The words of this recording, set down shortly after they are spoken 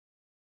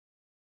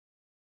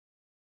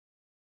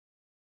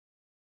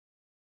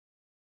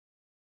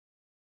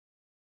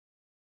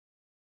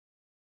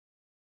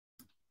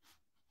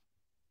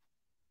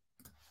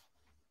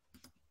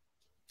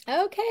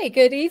Okay,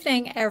 good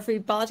evening,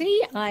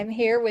 everybody. I'm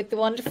here with the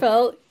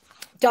wonderful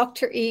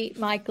Dr. E.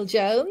 Michael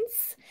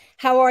Jones.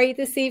 How are you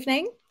this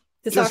evening?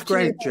 This Just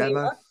afternoon, great, where you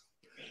Gemma. are?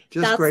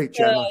 Just That's great,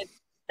 Gemma. good.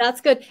 That's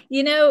good.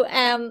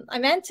 I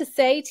meant to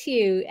say to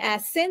you,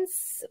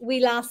 since we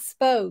last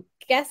spoke,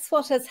 guess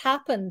what has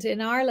happened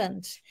in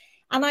Ireland?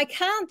 And I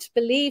can't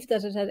believe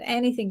that it had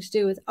anything to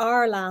do with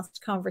our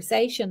last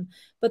conversation,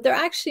 but they're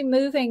actually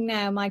moving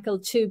now, Michael,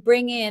 to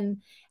bring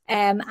in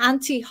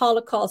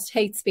anti-Holocaust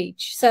hate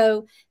speech.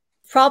 So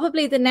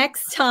probably the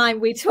next time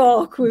we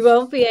talk, we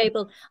won't be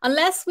able,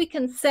 unless we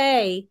can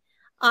say,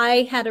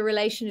 I had a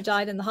relation who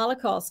died in the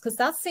Holocaust, because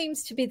that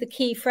seems to be the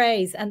key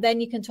phrase. And then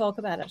you can talk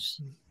about it.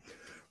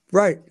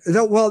 Right.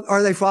 Well,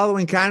 are they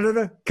following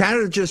Canada?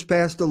 Canada just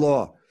passed a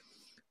law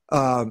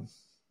um,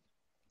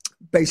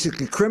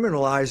 basically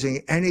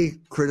criminalizing any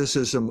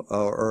criticism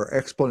or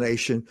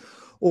explanation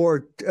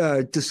or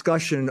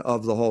discussion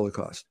of the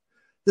Holocaust.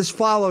 This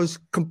follows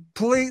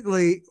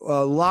completely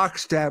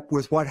lockstep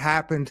with what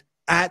happened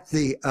at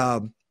the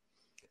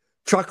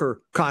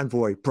trucker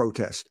convoy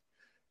protest.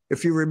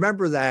 If you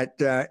remember that,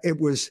 it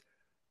was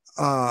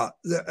I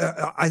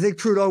think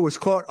Trudeau was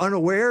caught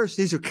unawares.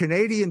 These are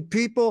Canadian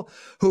people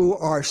who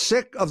are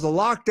sick of the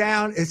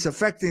lockdown. It's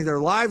affecting their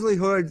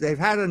livelihood. They've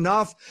had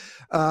enough.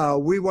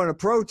 We want to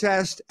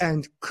protest.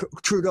 And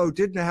Trudeau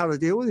didn't know how to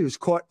deal with it. He was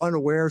caught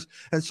unawares.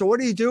 And so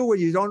what do you do when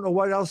you don't know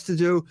what else to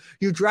do?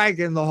 You drag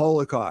in the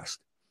Holocaust.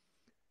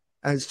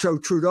 And so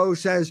Trudeau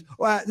says,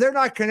 well, they're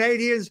not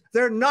Canadians.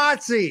 They're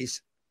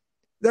Nazis.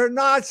 They're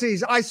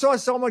Nazis. I saw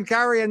someone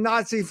carry a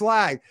Nazi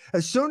flag.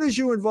 As soon as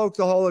you invoke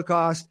the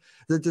Holocaust,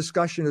 the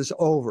discussion is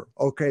over.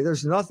 Okay,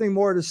 there's nothing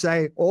more to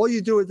say. All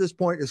you do at this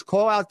point is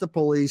call out the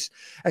police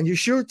and you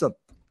shoot them.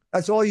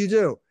 That's all you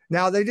do.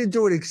 Now, they didn't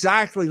do it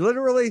exactly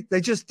literally.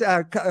 They just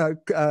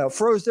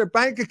froze their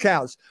bank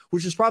accounts,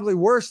 which is probably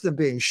worse than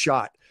being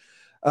shot.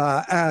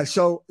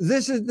 So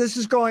this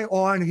is going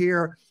on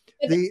here.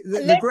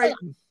 The great.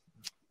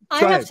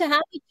 I have to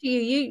hand it to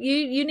you.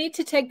 You need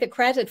to take the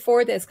credit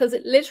for this, because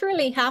it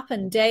literally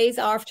happened days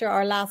after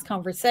our last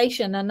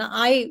conversation. And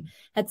I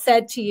had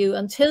said to you,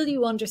 until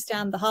you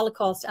understand the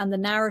Holocaust and the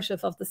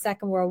narrative of the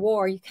Second World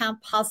War, you can't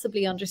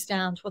possibly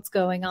understand what's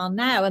going on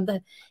now, and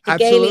the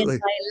Hegelian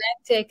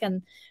dialectic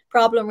and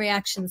problem,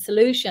 reaction,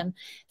 solution.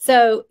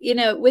 So,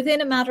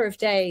 within a matter of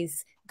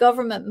days,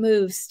 government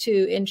moves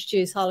to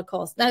introduce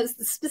Holocaust. Now,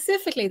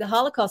 specifically the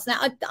Holocaust. Now,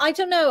 I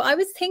don't know. I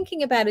was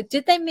thinking about it.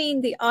 Did they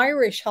mean the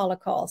Irish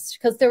Holocaust?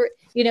 Because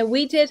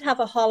we did have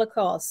a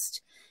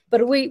Holocaust,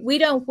 but we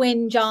don't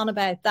whinge on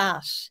about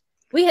that.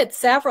 We had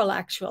several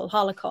actual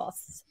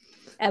Holocausts.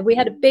 We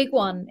had a big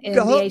one in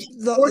the 1840s.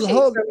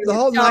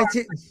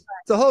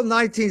 The whole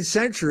 19th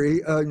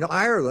century in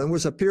Ireland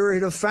was a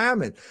period of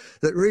famine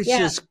that reached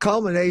its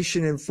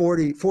culmination in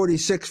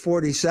 46,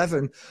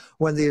 47,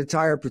 when the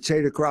entire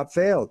potato crop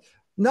failed.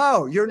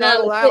 No, you're not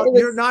allowed.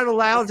 You're not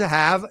allowed to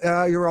have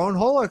your own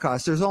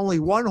Holocaust. There's only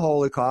one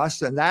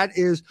Holocaust, and that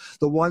is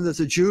the one that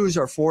the Jews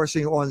are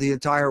forcing on the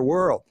entire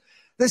world.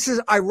 This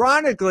is,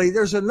 ironically,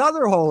 there's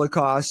another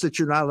Holocaust that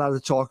you're not allowed to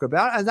talk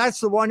about, and that's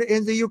the one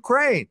in the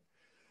Ukraine.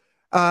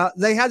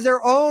 They had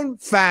their own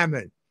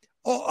famine,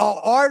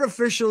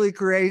 artificially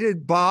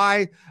created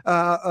by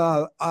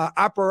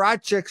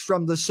apparatchiks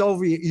from the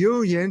Soviet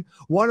Union,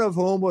 one of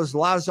whom was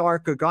Lazar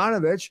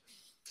Kaganovich,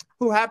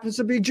 who happens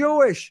to be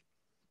Jewish.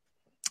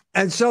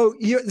 And so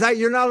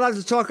you're not allowed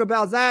to talk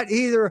about that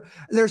either.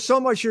 There's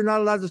so much you're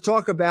not allowed to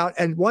talk about.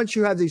 And once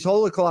you have these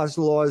Holocaust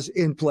laws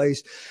in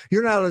place,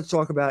 you're not allowed to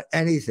talk about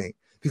anything,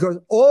 because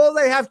all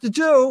they have to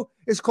do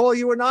is call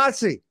you a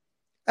Nazi.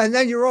 And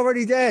then you're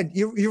already dead.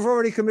 You've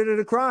already committed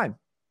a crime.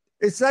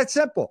 It's that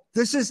simple.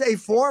 This is a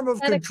form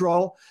of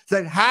control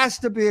that has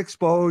to be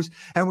exposed,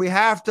 and we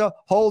have to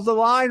hold the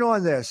line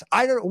on this.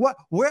 I don't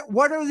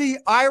what are the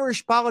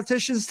Irish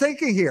politicians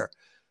thinking here?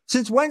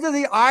 Since when do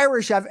the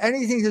Irish have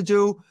anything to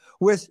do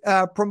with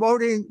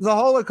promoting the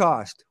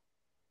Holocaust?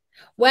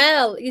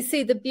 Well, you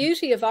see, the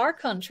beauty of our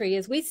country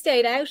is we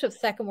stayed out of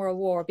Second World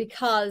War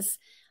because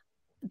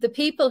the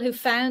people who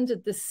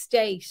founded the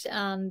state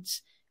and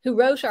who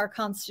wrote our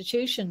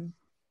Constitution,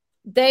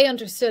 they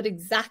understood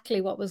exactly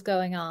what was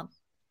going on.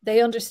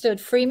 They understood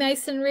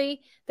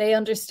Freemasonry. They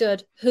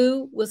understood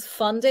who was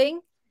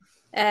funding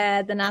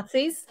the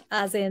Nazis,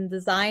 as in the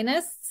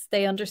Zionists.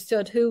 They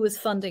understood who was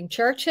funding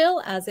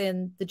Churchill, as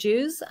in the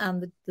Jews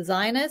and the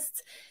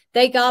Zionists.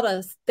 They got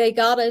us, they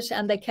got it,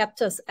 and they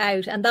kept us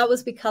out. And that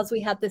was because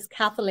we had this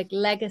Catholic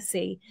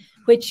legacy,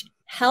 which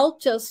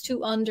helped us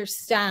to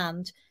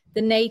understand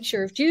the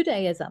nature of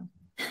Judaism.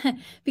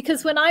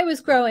 Because when I was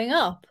growing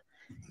up,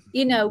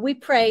 we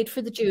prayed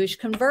for the Jewish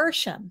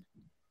conversion.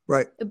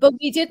 Right. But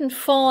we didn't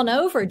fawn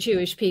over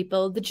Jewish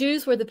people. The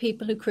Jews were the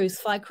people who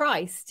crucified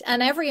Christ.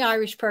 And every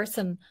Irish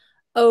person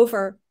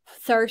over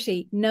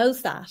 30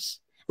 knows that.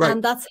 Right.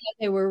 And that's how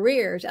they were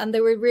reared. And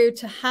they were reared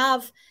to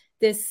have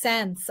this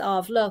sense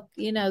of, look,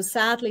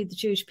 sadly, the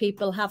Jewish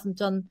people haven't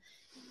done,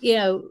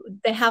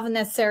 they haven't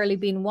necessarily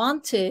been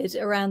wanted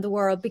around the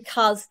world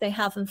because they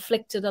have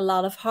inflicted a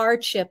lot of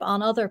hardship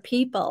on other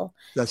people.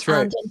 That's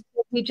right. And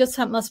we just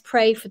must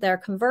pray for their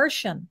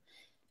conversion.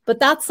 But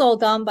that's all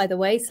gone by the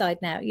wayside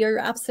now. You're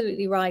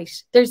absolutely right.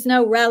 There's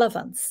no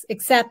relevance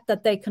except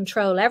that they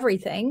control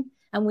everything,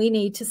 and we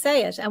need to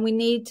say it, and we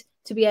need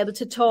to be able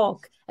to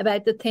talk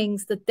about the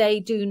things that they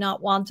do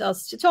not want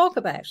us to talk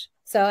about.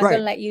 So I'm going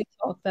to let you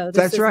talk, though.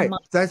 That's right.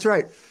 That's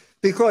right.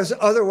 Because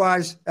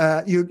otherwise,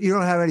 you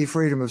don't have any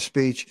freedom of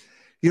speech.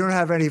 You don't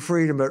have any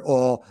freedom at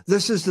all.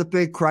 This is the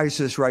big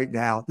crisis right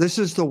now. This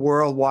is the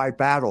worldwide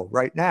battle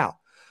right now.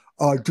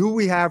 Do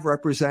we have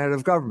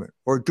representative government,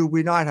 or do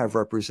we not have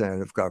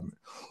representative government?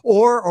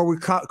 Or are we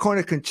going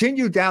to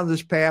continue down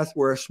this path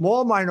where a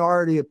small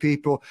minority of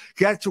people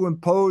get to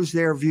impose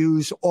their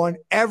views on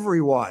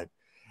everyone?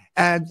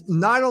 And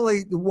not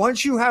only,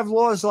 once you have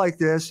laws like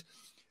this,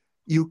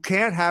 you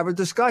can't have a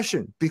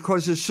discussion,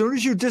 because as soon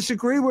as you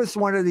disagree with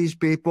one of these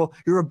people,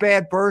 you're a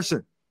bad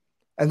person.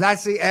 And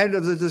that's the end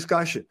of the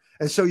discussion.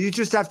 And so you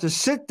just have to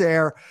sit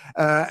there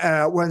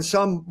when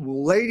some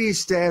lady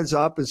stands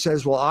up and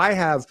says, well, I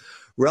have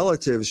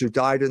relatives who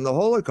died in the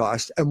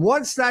Holocaust. And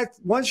once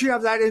you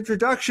have that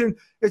introduction,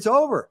 it's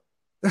over.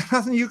 There's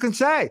nothing you can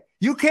say.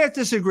 You can't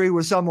disagree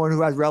with someone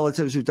who has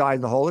relatives who died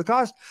in the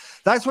Holocaust.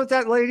 That's what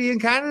that lady in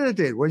Canada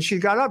did. When she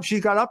got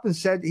up and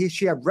said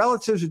she had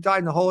relatives who died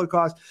in the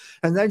Holocaust.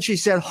 And then she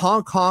said,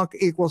 honk, honk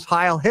equals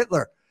Heil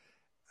Hitler.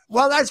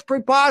 Well, that's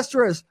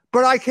preposterous,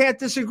 but I can't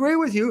disagree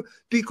with you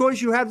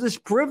because you have this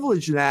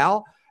privilege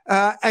now,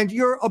 and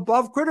you're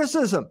above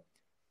criticism.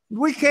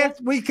 We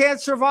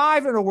can't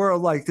survive in a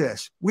world like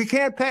this. We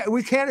can't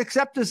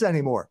accept this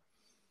anymore.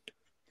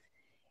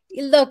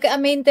 Look, I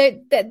mean,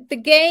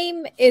 the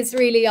game is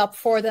really up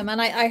for them.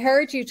 And I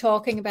heard you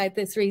talking about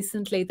this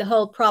recently, the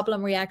whole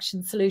problem,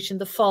 reaction, solution,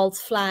 the false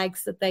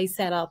flags that they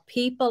set up.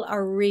 People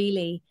are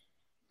really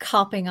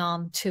copping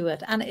on to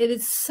it. And it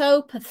is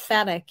so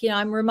pathetic. You know,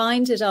 I'm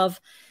reminded of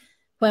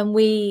when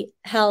we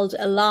held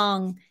a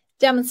long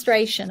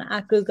demonstration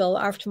at Google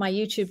after my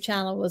YouTube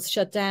channel was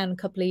shut down a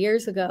couple of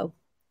years ago.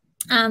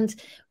 And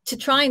to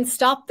try and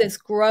stop this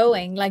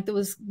growing, like there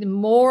was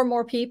more and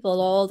more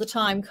people all the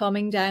time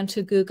coming down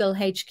to Google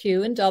HQ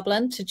in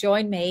Dublin to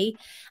join me.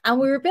 And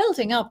we were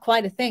building up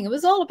quite a thing. It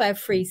was all about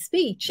free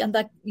speech, and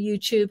that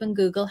YouTube and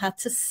Google had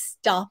to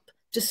stop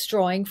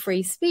destroying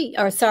free speech,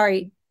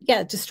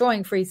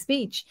 destroying free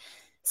speech.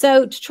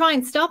 So to try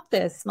and stop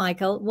this,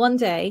 Michael, one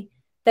day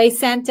they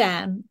sent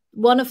down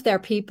one of their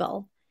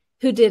people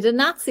who did a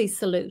Nazi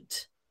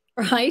salute,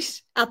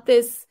 right? At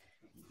this,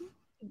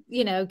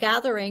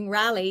 gathering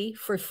rally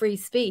for free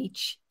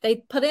speech. They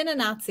put in a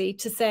Nazi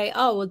to say,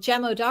 oh, well,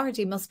 Gemma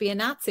O'Doherty must be a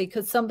Nazi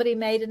because somebody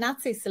made a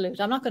Nazi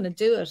salute. I'm not going to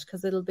do it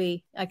because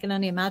I can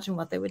only imagine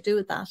what they would do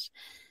with that.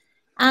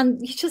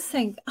 And you just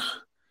think,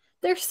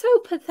 they're so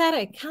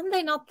pathetic. Can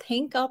they not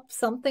think up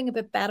something a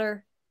bit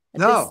better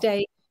at this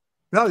stage?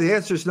 No, the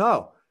answer is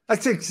no.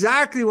 That's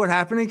exactly what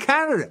happened in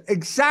Canada.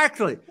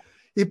 Exactly.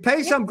 You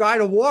pay some guy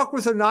to walk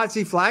with a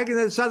Nazi flag, and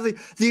then suddenly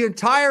the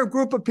entire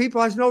group of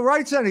people has no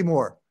rights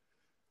anymore.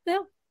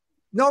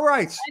 No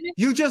rights.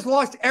 You just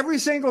lost every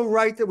single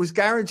right that was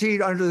guaranteed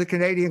under the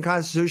Canadian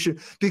Constitution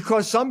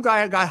because some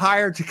guy got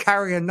hired to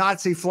carry a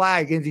Nazi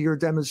flag into your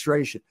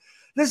demonstration.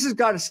 This has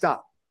got to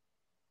stop.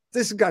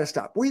 This has got to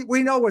stop.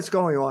 We know what's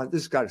going on.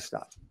 This has got to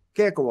stop.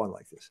 Can't go on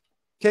like this.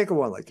 Can't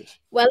go on like this.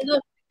 Well,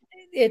 look,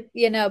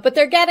 but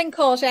they're getting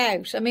caught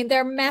out. I mean,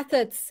 their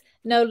methods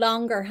no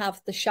longer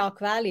have the shock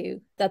value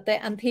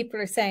and people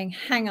are saying,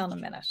 hang on a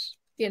minute.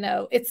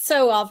 It's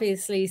so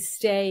obviously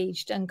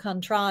staged and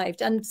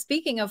contrived. And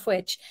speaking of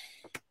which,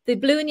 the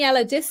blue and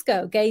yellow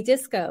disco, gay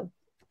disco,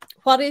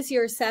 what is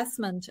your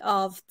assessment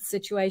of the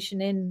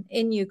situation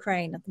in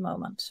Ukraine at the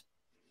moment?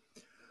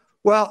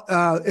 Well,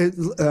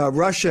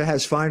 Russia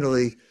has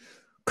finally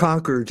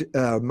conquered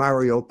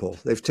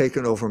Mariupol. They've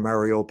taken over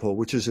Mariupol,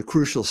 which is a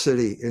crucial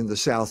city in the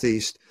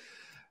southeast.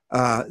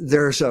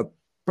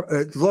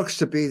 It looks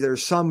to be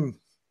there's some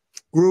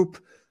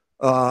group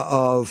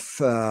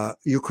of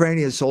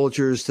Ukrainian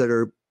soldiers that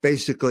are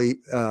basically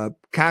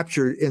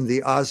captured in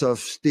the Azov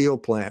steel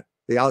plant,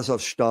 the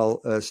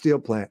Azovstal steel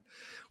plant,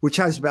 which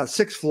has about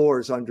 6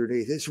 floors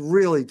underneath. It's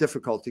really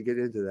difficult to get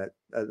into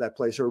that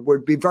place, or it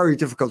would be very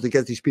difficult to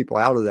get these people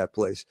out of that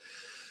place.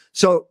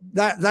 So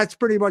that's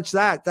pretty much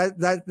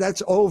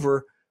that's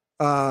over.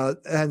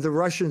 And the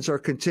Russians are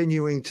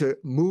continuing to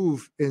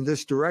move in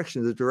this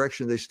direction, the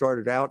direction they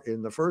started out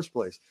in the first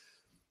place.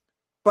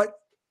 But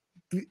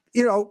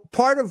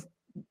part of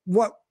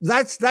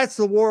that's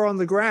the war on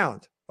the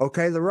ground.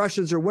 Okay, the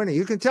Russians are winning.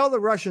 You can tell the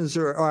Russians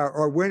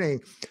are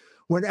winning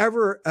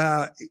whenever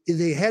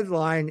the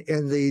headline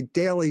in the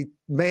Daily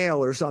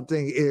Mail or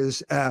something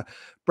is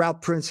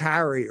about Prince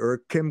Harry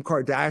or Kim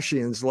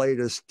Kardashian's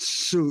latest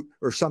suit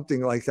or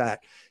something like that.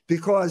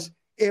 Because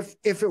if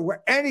it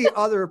were any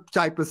other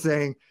type of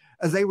thing,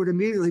 they would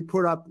immediately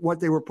put up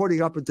what they were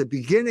putting up at the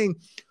beginning,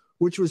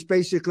 which was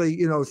basically,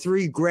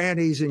 3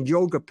 grannies in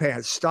yoga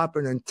pants stop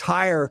an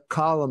entire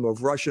column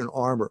of Russian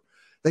armor.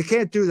 They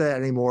can't do that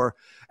anymore.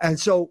 And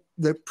so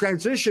the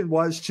transition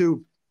was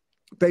to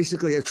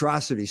basically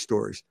atrocity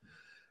stories.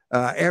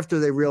 After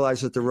they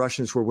realized that the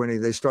Russians were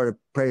winning, they started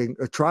playing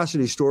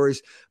atrocity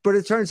stories. But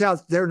it turns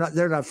out they're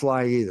not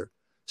flying either.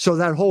 So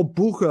that whole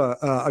Bucha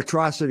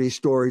atrocity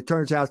story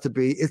turns out to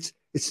be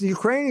it's the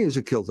Ukrainians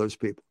who killed those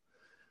people.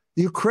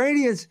 The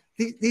Ukrainians,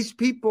 these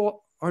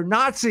people are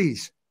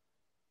Nazis.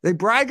 They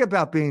brag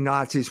about being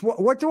Nazis.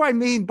 What do I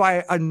mean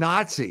by a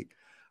Nazi?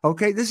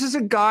 Okay, this is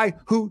a guy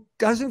who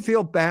doesn't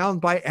feel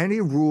bound by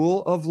any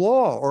rule of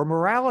law or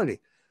morality.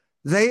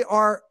 They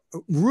are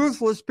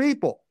ruthless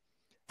people.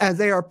 And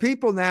they are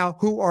people now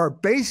who are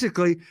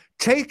basically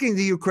taking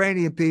the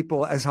Ukrainian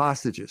people as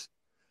hostages.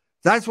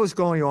 That's what's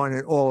going on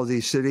in all of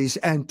these cities.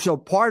 And so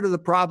part of the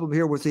problem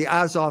here with the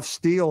Azov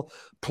steel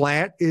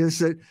plant is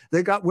that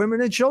they got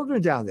women and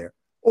children down there,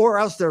 or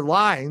else they're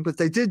lying. But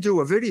they did do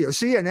a video.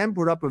 CNN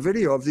put up a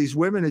video of these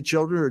women and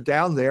children who are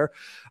down there.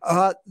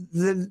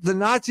 The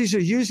Nazis are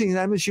using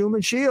them as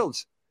human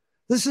shields.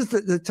 This is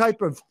the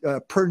type of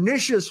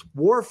pernicious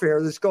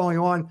warfare that's going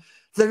on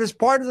that is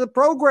part of the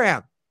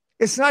program.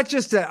 It's not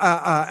just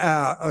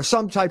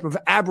some type of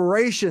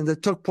aberration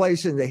that took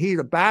place in the heat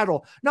of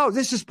battle. No,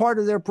 this is part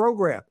of their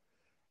program.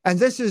 And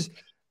this is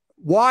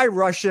why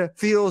Russia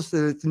feels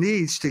that it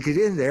needs to get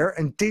in there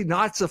and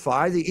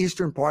denazify the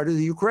eastern part of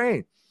the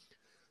Ukraine.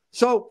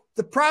 So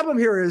the problem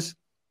here is,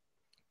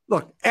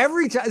 look,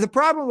 every time the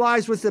problem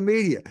lies with the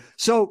media.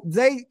 So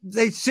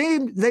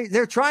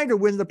they're trying to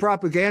win the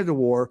propaganda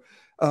war,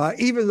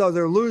 even though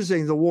they're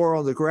losing the war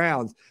on the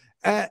ground.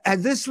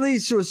 And this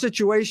leads to a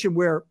situation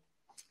where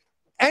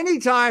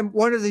anytime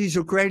one of these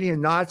Ukrainian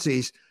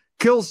Nazis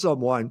kills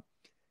someone,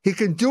 he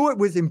can do it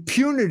with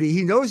impunity.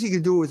 He knows he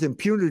can do it with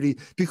impunity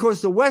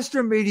because the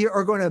Western media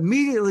are going to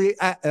immediately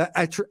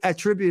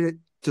attribute it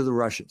to the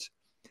Russians.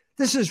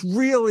 This is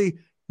really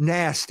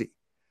nasty.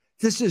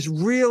 This is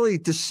really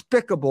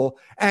despicable.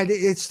 And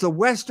it's the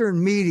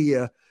Western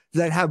media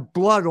that have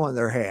blood on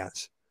their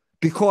hands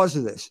because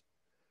of this.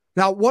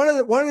 Now, one of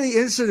the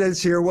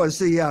incidents here was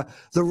the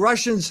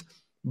Russians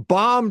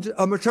bombed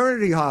a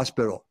maternity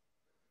hospital.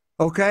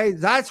 Okay,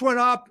 that's went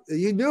up.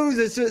 You knew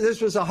this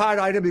was a hot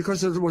item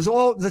because it was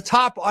all the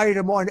top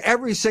item on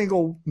every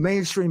single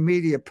mainstream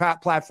media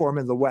platform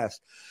in the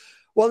West.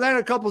 Well, then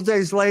a couple of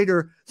days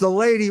later,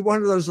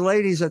 one of those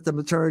ladies at the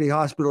maternity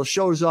hospital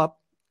shows up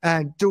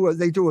and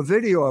they do a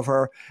video of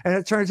her. And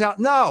it turns out,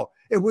 no,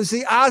 it was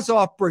the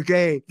Azov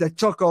brigade that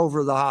took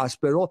over the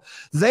hospital.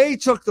 They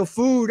took the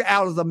food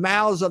out of the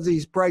mouths of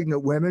these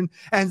pregnant women.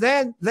 And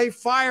then they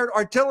fired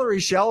artillery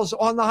shells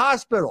on the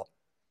hospital.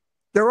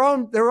 Their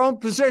own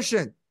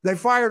position. They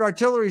fired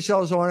artillery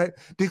shells on it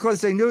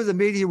because they knew the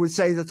media would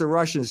say that the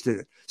Russians did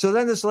it. So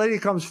then this lady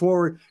comes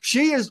forward.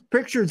 She is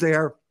pictured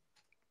there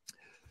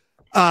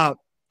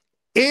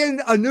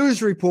in a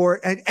news report,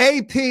 an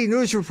AP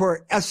news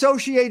report,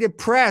 Associated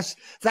Press.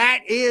 That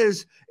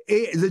is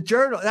the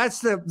journal. That's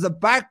the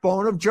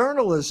backbone of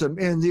journalism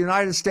in the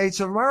United States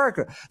of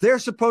America. They're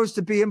supposed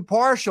to be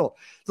impartial.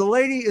 The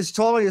lady is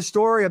telling a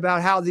story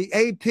about how the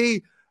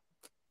AP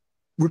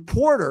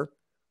reporter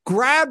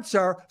grabs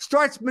her,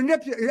 starts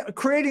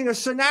creating a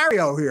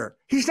scenario here.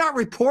 He's not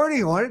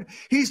reporting on it.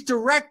 He's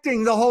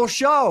directing the whole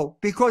show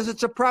because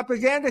it's a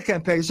propaganda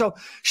campaign. So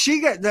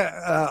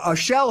a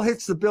shell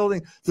hits the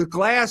building, the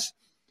glass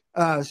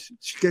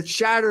gets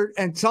shattered,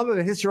 and some of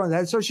it hits her on the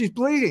head. So she's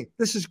bleeding.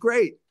 This is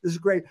great.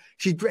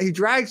 He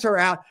drags her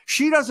out.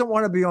 She doesn't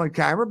want to be on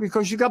camera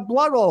because she got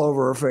blood all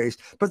over her face.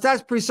 But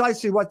that's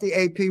precisely what the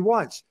AP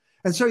wants.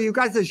 And so you've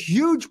got this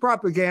huge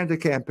propaganda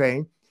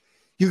campaign.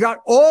 You got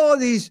all of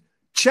these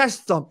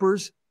chest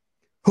thumpers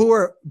who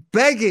are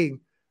begging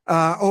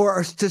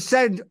or to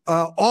send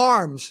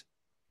arms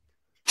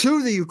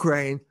to the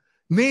Ukraine,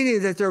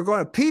 meaning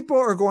that people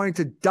are going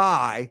to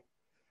die,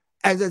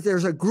 and that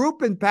there's a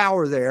group in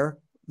power there,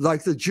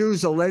 like the Jew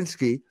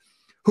Zelensky,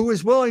 who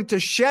is willing to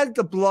shed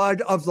the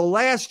blood of the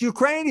last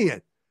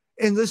Ukrainian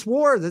in this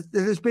war that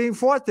is being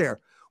fought there,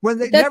 when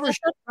they never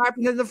should have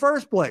happened in the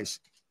first place.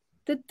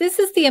 This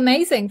is the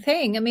amazing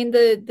thing. I mean,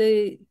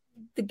 the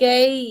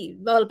gay,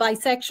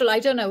 bisexual, I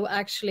don't know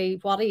actually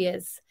what he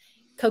is,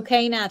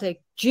 cocaine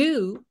addict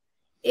Jew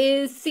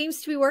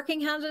seems to be working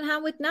hand in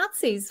hand with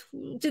Nazis.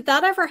 Did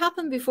that ever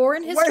happen before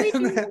in history?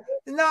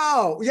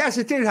 No. Yes,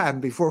 it did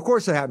happen before. Of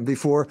course it happened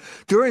before.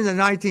 During the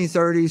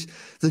 1930s,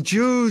 the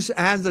Jews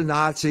and the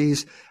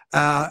Nazis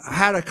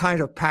had a kind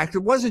of pact.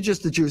 It wasn't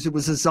just the Jews, it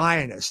was the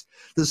Zionists.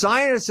 The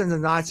Zionists and the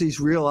Nazis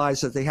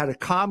realized that they had a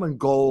common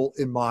goal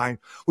in mind,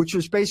 which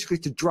was basically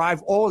to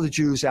drive all the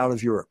Jews out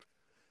of Europe.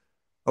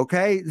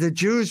 Okay,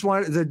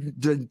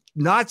 the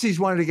Nazis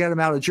wanted to get them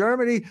out of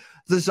Germany.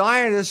 The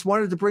Zionists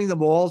wanted to bring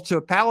them all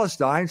to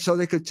Palestine so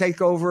they could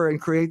take over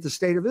and create the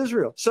state of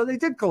Israel. So they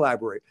did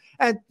collaborate.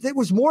 And it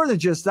was more than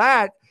just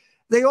that.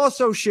 They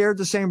also shared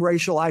the same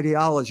racial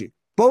ideology.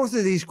 Both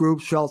of these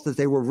groups felt that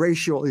they were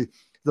racially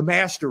the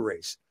master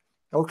race.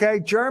 Okay,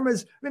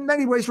 Germans, in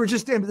many ways,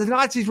 the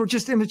Nazis were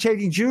just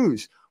imitating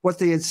Jews, what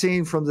they had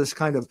seen from this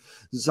kind of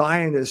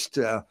Zionist,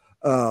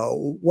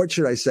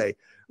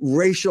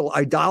 racial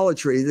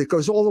idolatry that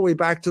goes all the way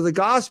back to the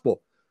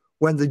gospel.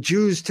 when the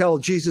Jews tell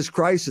Jesus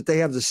Christ that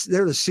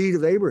they're the seed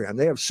of Abraham.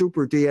 They have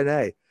super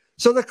DNA.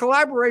 So the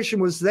collaboration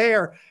was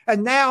there,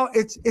 and now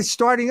it's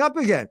starting up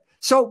again.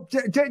 So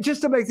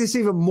just to make this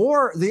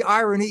the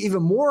irony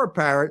even more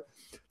apparent,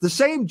 the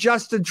same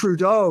Justin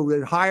Trudeau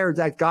that hired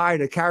that guy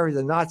to carry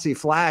the Nazi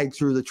flag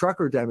through the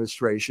trucker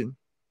demonstration,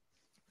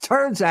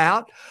 turns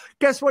out,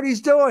 guess what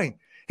he's doing?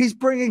 He's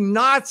bringing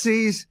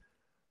Nazis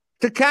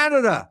to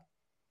Canada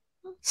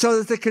so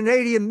that the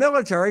Canadian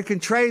military can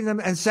train them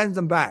and send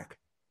them back.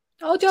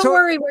 Oh, don't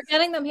worry. We're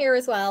getting them here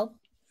as well.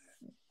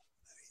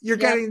 You're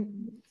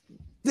getting...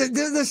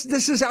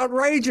 This is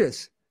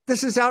outrageous.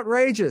 This is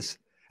outrageous.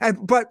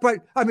 But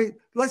I mean,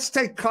 let's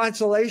take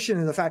consolation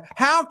in the fact,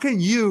 how can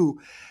you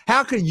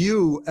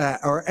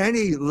or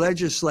any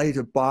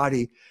legislative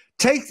body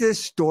take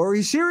this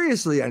story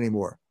seriously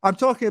anymore? I'm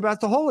talking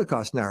about the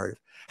Holocaust narrative.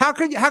 How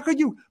could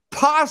you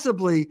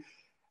possibly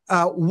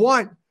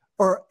want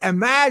or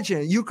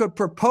imagine you could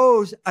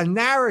propose a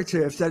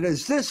narrative that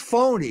is this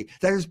phony,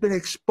 that has been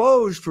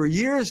exposed for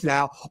years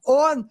now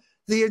on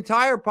the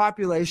entire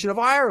population of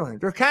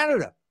Ireland or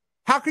Canada?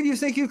 How can you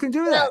think you can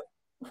do that? Well,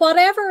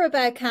 whatever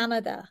about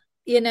Canada,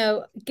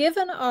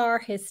 given our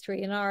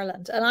history in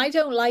Ireland, and I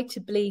don't like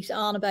to bleat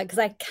on about, because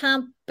I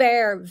can't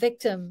bear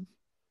victim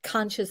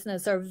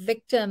consciousness or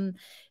victim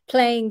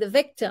playing the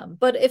victim.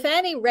 But if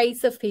any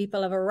race of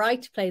people have a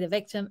right to play the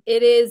victim,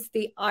 it is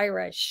the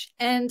Irish.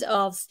 End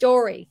of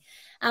story.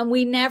 And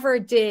we never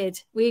did.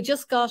 We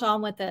just got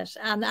on with it.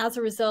 And as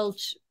a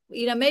result,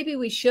 maybe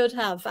we should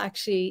have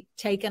actually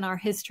taken our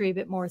history a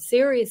bit more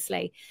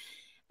seriously.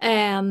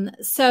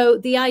 So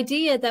the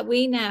idea that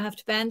we now have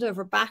to bend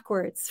over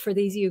backwards for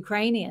these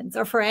Ukrainians,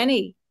 or for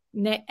any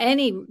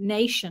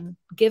nation,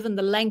 given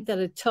the length that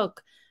it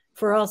took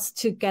for us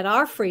to get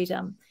our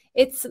freedom,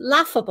 it's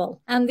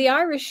laughable. And the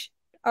Irish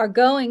are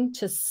going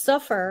to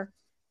suffer,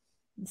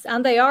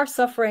 and they are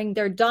suffering.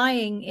 They're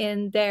dying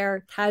in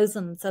their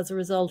thousands as a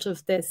result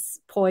of this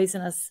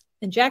poisonous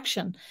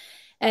injection.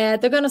 They're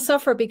going to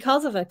suffer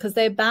because of it, because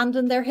they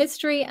abandoned their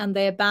history and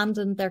they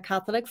abandoned their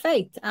Catholic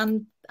faith.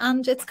 And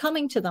it's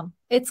coming to them.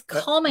 It's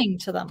coming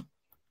to them.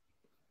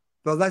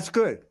 Well, that's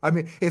good. I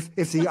mean, if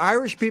the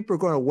Irish people are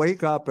going to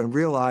wake up and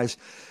realize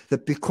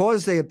that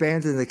because they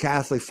abandoned the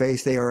Catholic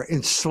faith, they are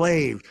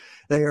enslaved.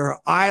 They are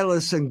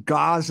eyeless in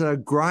Gaza,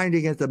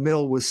 grinding at the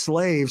mill with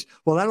slaves.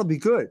 Well, that'll be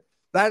good.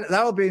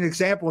 That'll be an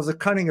example of the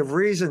cunning of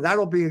reason.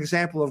 That'll be an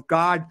example of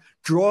God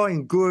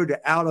drawing good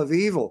out of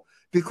evil.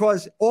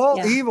 Because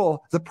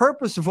evil, the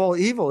purpose of all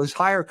evil is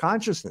higher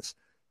consciousness.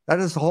 That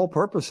is the whole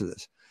purpose of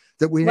this.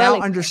 That we now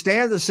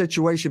understand the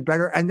situation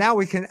better, and now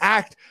we can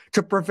act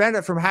to prevent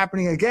it from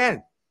happening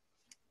again.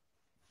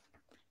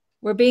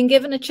 We're being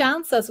given a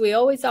chance, as we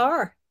always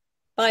are,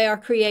 by our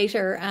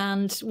Creator.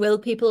 And will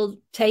people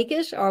take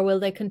it, or will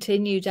they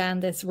continue down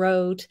this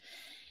road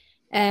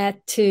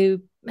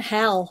to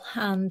hell?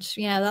 And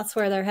that's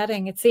where they're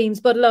heading, it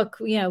seems. But look,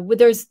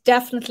 there's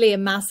definitely a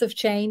massive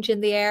change in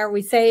the air.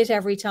 We say it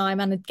every time,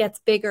 and it gets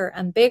bigger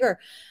and bigger.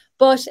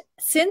 But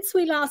since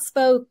we last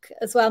spoke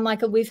as well,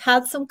 Michael, we've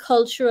had some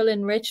cultural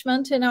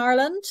enrichment in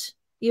Ireland.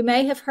 You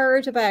may have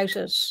heard about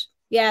it.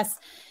 Yes,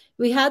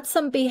 we had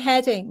some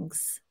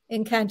beheadings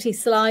in County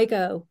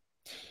Sligo.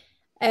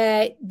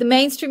 The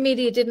mainstream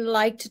media didn't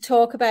like to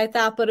talk about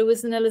that, but it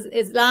was an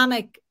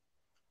Islamic,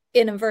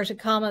 in inverted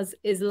commas,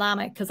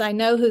 Islamic, because I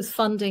know who's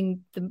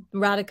funding the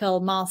radical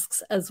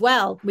mosques as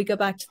well. We go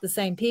back to the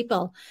same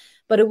people.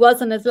 But it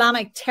was an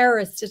Islamic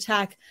terrorist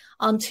attack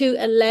on two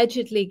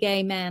allegedly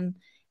gay men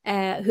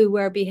who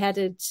were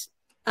beheaded.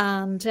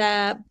 And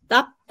that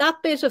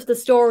bit of the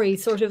story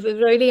sort of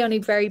really only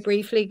very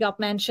briefly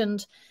got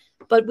mentioned.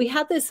 But we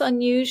had this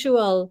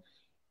unusual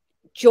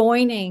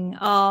joining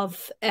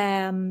of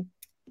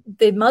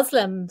the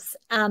Muslims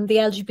and the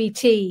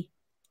LGBT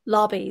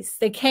lobbies.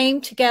 They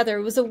came together.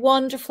 It was a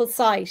wonderful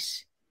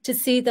sight to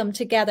see them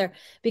together,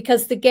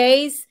 because the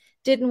gays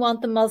didn't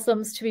want the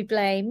Muslims to be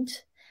blamed,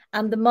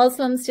 and the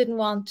Muslims didn't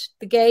want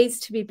the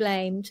gays to be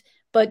blamed.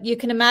 But you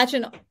can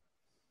imagine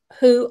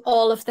who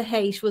all of the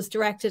hate was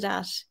directed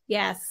at.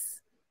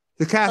 Yes.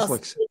 The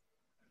Catholics.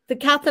 The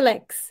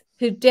Catholics,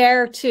 who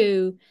dare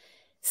to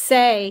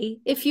say,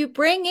 if you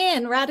bring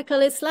in radical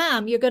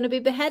Islam, you're going to be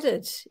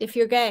beheaded if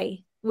you're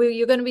gay.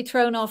 You're going to be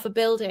thrown off a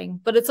building,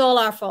 but it's all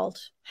our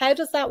fault. How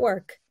does that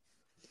work?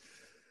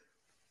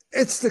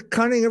 It's the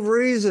cunning of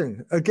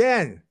reason.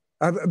 Again,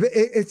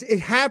 it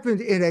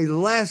happened in a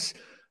less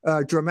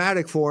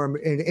dramatic form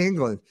in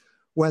England,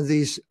 when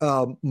these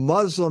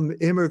Muslim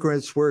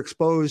immigrants were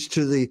exposed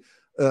to the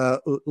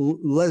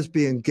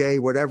lesbian, gay,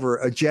 whatever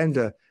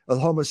agenda, a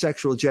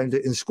homosexual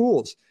agenda in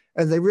schools.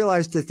 And they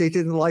realized that they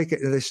didn't like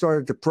it, and they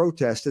started to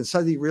protest, and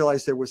suddenly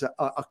realized there was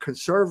a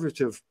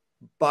conservative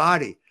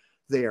body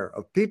there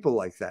of people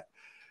like that.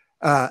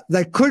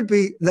 That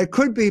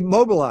could be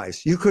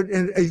mobilized. You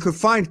could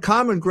find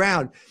common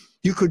ground.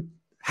 You could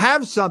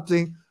have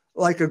something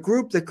like a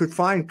group that could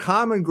find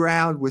common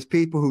ground with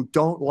people who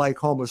don't like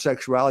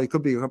homosexuality. It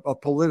could be a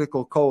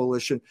political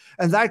coalition,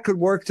 and that could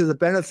work to the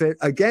benefit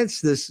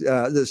against this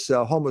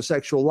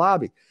homosexual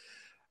lobby.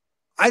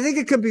 I think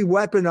it could be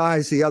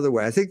weaponized the other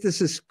way. I think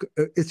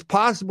it's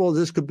possible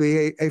this could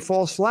be a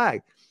false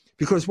flag,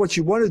 because what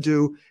you want to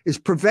do is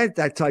prevent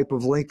that type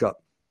of link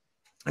up.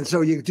 And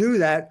so you do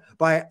that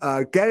by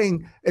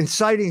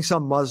inciting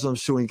some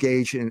Muslims to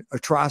engage in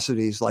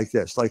atrocities like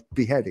this, like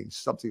beheadings,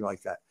 something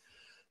like that.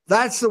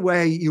 That's the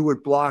way you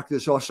would block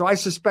this off. So I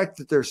suspect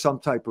that there's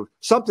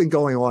something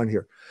going on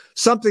here,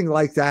 something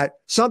like that,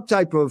 some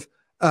type of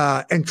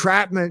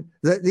entrapment.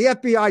 The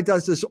FBI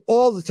does this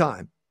all the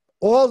time.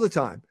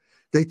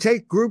 They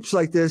take groups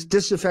like this,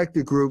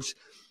 disaffected groups.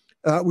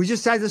 We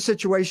just had the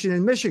situation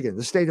in Michigan,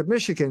 the state of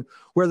Michigan,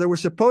 where there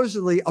was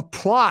supposedly a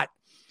plot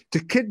to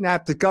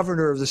kidnap the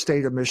governor of the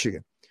state of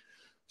Michigan.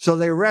 So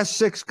they arrest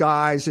 6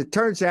 guys. It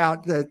turns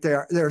out that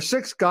there are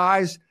 6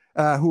 guys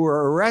who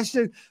were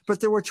arrested, but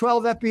there were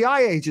 12 FBI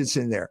agents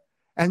in there.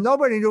 And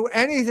nobody knew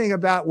anything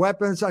about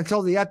weapons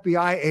until the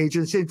FBI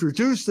agents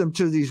introduced them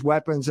to these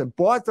weapons and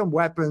bought them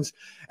weapons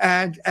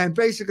and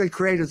basically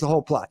created the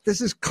whole plot.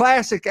 This is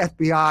classic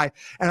FBI.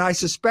 And I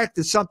suspect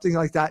that something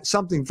like that,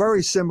 something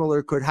very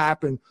similar could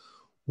happen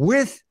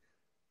with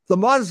the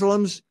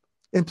Muslims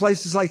in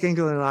places like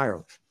England and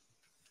Ireland.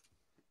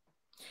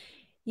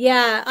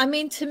 Yeah, I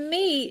mean, to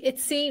me, it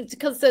seemed,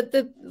 because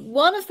the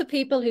one of the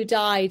people who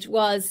died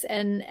was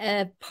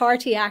a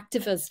party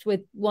activist with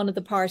one of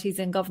the parties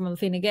in government,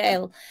 Fine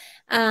Gael,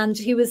 and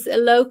he was a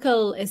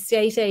local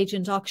estate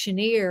agent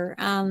auctioneer.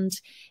 And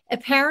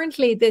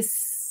apparently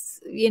this,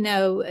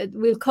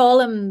 we'll call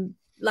him,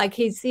 like,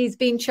 he's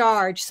been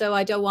charged, so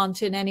I don't want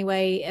to in any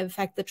way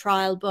affect the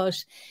trial,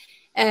 but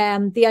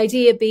the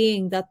idea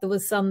being that there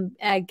was some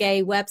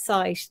gay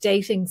website,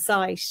 dating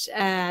site,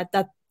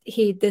 that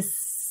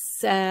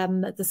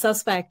the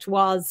suspect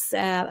was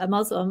a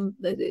Muslim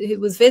who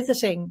was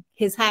visiting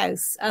his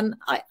house. And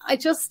I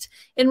just,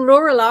 in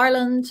rural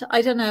Ireland,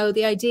 I don't know,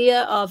 the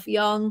idea of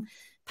young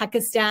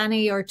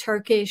Pakistani or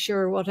Turkish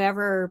or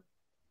whatever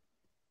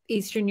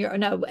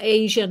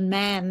Asian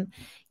men,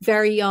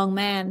 very young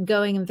men,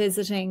 going and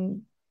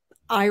visiting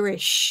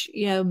Irish,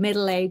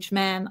 middle-aged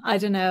men, I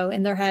don't know,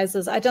 in their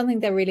houses. I don't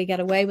think they really get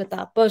away with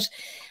that. But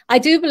I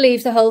do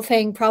believe the whole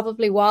thing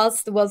probably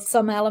there was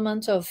some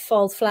element of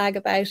false flag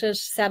about it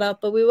set up,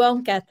 but we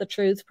won't get the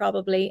truth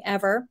probably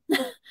ever.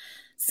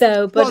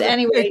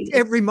 Anyway.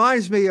 It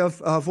reminds me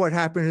of what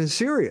happened in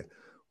Syria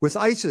with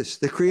ISIS,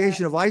 the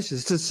creation of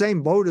ISIS. It's the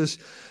same modus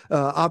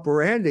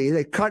operandi.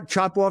 They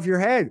chop off your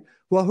head.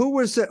 Well, who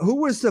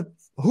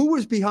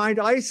was behind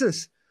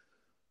ISIS?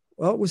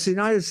 Well, it was the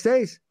United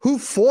States. Who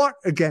fought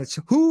against?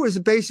 Who was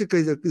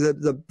basically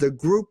the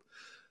group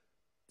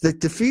that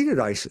defeated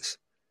ISIS?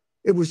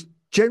 It was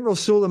General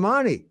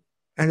Soleimani,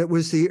 and it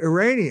was the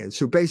Iranians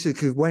who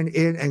basically went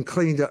in and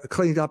cleaned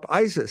up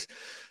ISIS.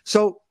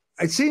 So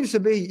it seems to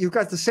me you've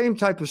got the same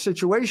type of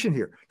situation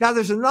here. Now,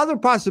 there's another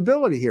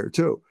possibility here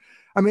too.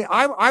 I mean,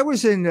 I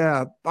was in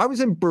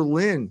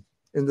Berlin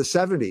in the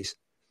 70s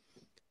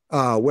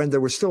when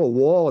there was still a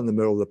wall in the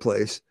middle of the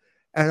place.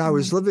 And I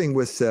was living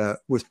with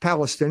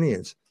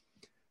Palestinians,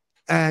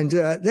 and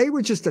they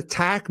would just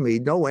attack me,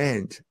 no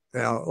end.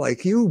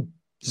 Like, you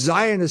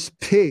Zionist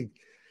pig.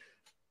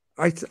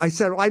 I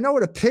said, well, I know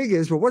what a pig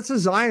is, but what's a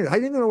Zionist? I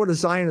didn't even know what a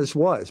Zionist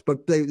was,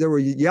 but they were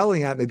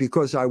yelling at me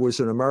because I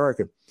was an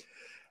American.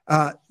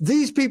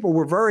 These people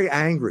were very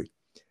angry.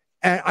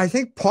 And I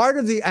think part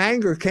of the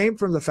anger came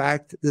from the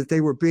fact that they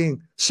were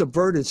being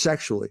subverted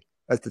sexually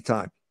at the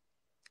time.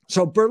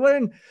 So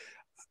Berlin,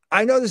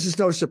 I know this is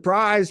no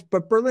surprise,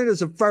 but Berlin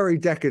is a very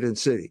decadent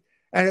city,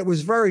 and it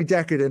was very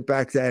decadent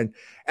back then.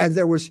 And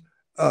there was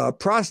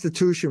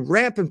prostitution,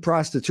 rampant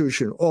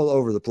prostitution all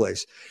over the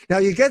place. Now,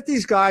 you get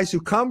these guys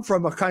who come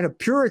from a kind of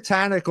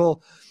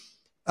puritanical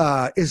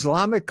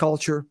Islamic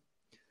culture,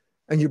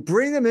 and you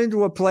bring them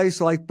into a place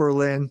like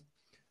Berlin,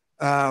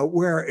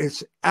 where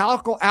it's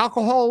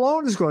alcohol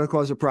alone is going to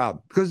cause a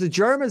problem, because the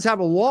Germans have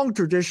a long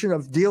tradition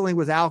of dealing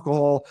with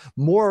alcohol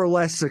more or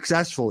less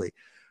successfully.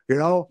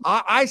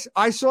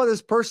 I saw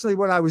this personally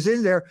when I was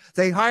in there.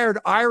 They hired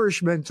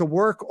Irishmen to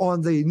work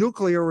on the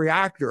nuclear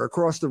reactor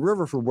across the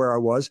river from where I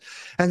was.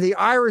 And the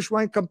Irish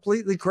went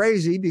completely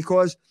crazy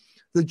because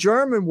the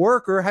German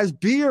worker has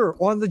beer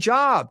on the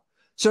job.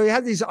 So you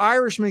had these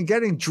Irishmen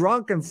getting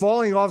drunk and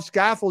falling off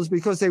scaffolds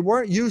because they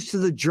weren't used to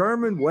the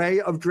German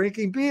way of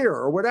drinking beer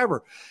or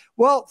whatever.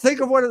 Well, think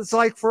of what it's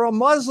like for a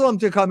Muslim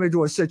to come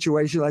into a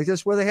situation like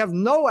this where they have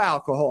no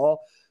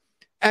alcohol,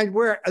 and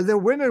where the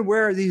women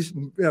wear these,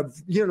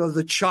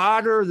 the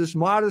chador, this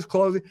modest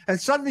clothing,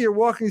 and suddenly you're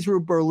walking through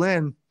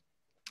Berlin,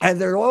 and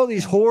there are all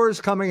these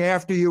whores coming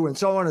after you, and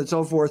so on and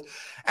so forth,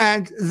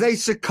 and they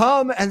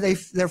succumb, and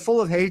they're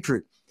full of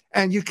hatred,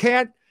 and you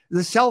can't.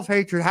 The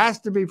self-hatred has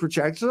to be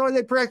projected. So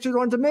they projected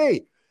onto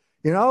me,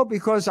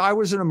 because I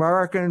was an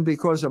American,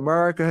 because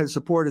America had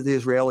supported the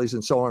Israelis,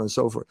 and so on and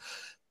so forth.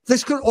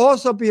 This could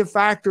also be a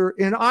factor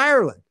in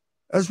Ireland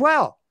as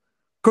well,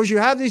 because you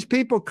have these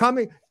people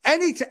coming.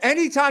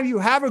 Anytime you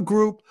have a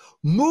group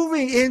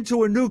moving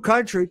into a new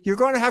country, you're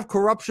going to have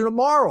corruption of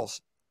morals,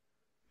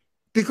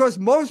 because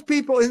most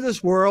people in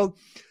this world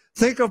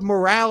think of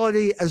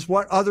morality as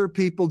what other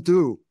people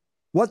do.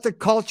 what the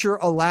culture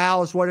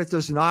allows, what it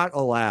does not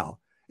allow.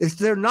 If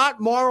they're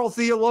not moral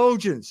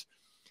theologians,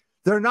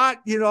 they're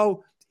not,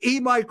 E.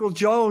 Michael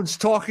Jones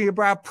talking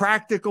about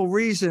practical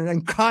reason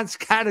and Kant's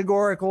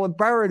categorical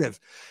imperative.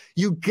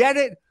 You get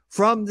it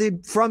from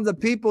the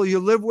people you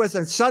live with,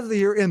 and suddenly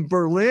you're in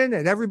Berlin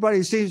and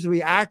everybody seems to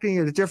be acting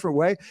in a different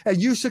way,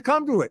 and you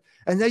succumb to it.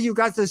 And then you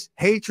got this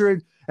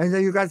hatred, and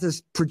then you got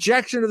this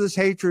projection of this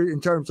hatred in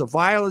terms of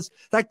violence.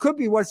 That could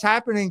be what's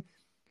happening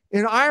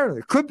in Ireland.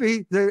 It could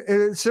be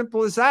as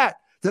simple as that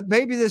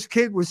maybe this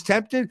kid was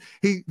tempted.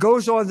 He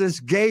goes on this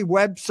gay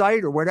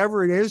website or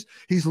whatever it is.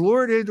 He's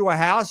lured into a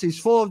house. He's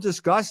full of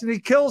disgust, and he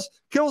kills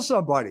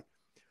somebody.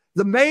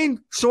 The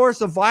main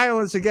source of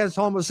violence against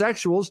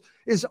homosexuals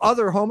is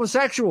other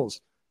homosexuals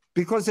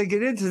because they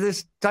get into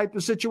this type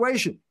of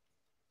situation.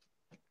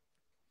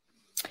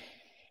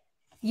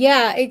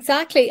 Yeah,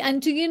 exactly.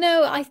 And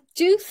I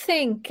do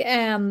think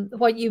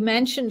what you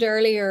mentioned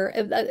earlier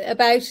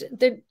about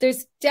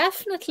there's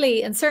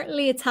definitely, and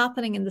certainly it's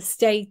happening in the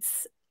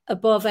States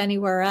above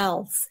anywhere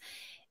else,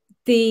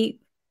 the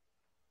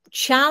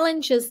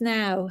challenges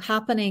now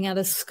happening at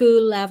a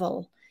school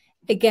level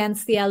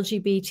against the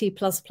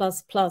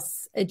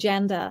LGBT++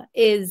 agenda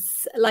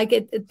is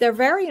they're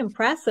very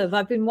impressive.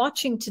 I've been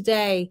watching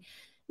today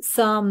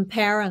some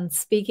parents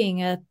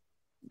speaking at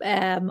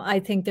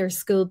I think there's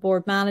school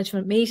board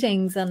management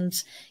meetings, and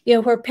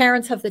where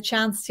parents have the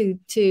chance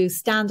to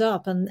stand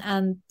up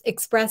and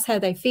express how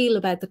they feel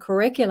about the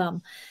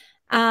curriculum.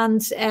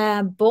 And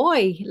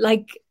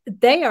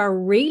they are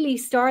really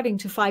starting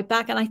to fight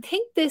back. And I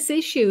think this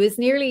issue is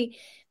nearly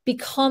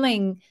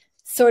becoming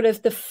sort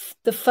of the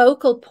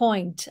focal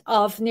point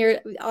of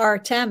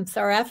our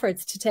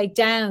efforts to take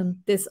down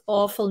this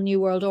awful New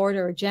World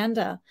Order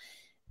agenda,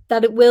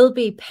 that it will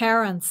be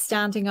parents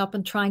standing up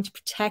and trying to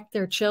protect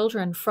their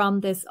children from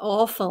this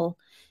awful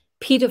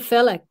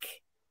pedophilic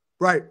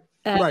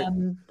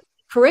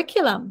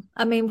curriculum.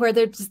 I mean, where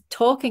they're just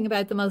talking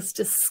about the most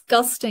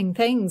disgusting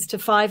things to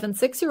 5- and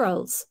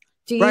 6-year-olds.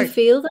 Do you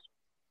feel that?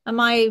 Am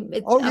I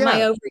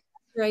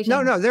over-exaggerating?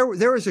 No.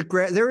 There is a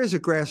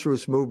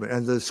grassroots movement,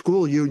 and the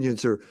school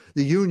unions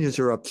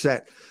are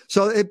upset.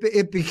 So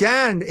it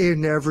began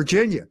in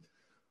Virginia,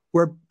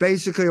 where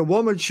basically a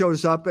woman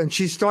shows up and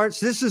she starts.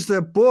 This is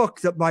the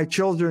book that my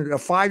children,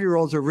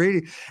 5-year-olds, are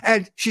reading,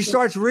 and she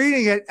starts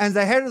reading it. And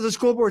the head of the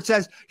school board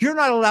says, "You're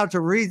not allowed to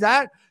read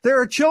that. There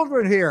are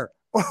children here."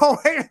 Oh,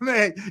 wait a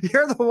minute!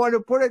 You're the one who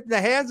put it in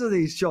the hands of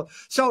these children.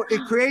 So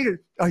it created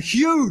a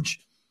huge.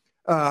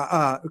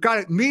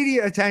 Got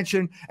media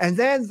attention, and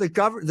then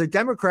the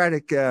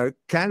Democratic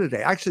candidate,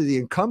 actually the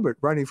incumbent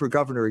running for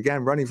governor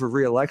again, running for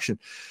re-election,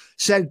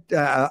 said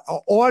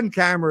on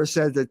camera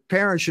that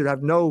parents should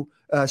have no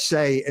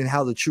say in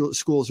how the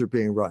schools are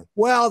being run.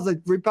 Well,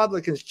 the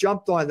Republicans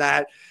jumped on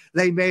that.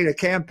 They made a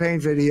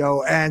campaign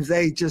video and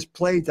they just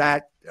played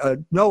that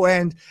no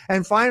end,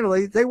 and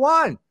finally they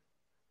won.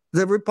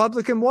 The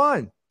Republican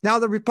won. Now,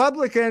 the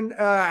Republican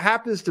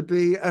happens to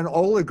be an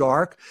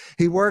oligarch.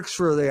 He works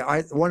for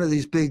one of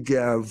these big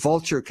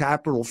vulture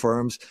capital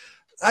firms.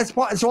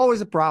 It's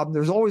always a problem.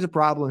 There's always a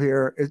problem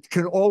here. It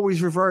can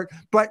always revert.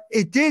 But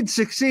it did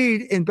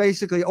succeed in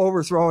basically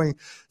overthrowing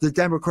the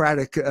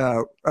Democratic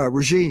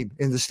regime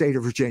in the state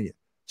of Virginia.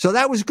 So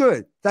that was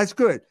good. That's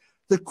good.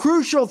 The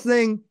crucial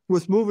thing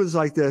with movements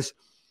like this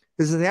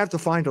is that they have to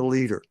find a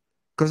leader,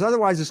 because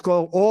otherwise it's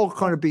all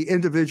going to be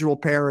individual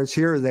parents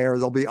here or there.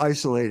 They'll be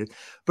isolated.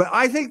 But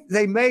I think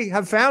they may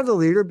have found a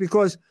leader,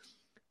 because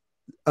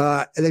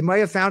they may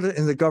have found it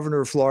in the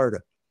governor of Florida,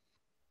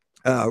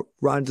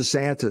 Ron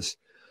DeSantis,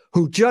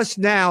 who just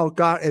now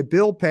got a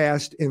bill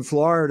passed in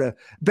Florida,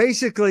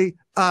 basically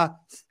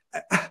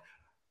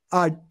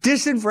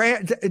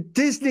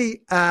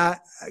Disney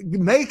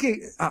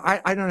making,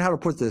 I don't know how to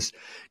put this.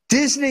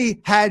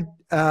 Disney had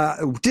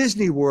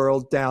Disney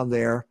World down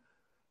there,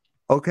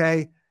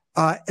 okay?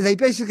 They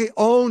basically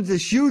owned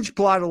this huge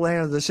plot of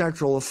land in the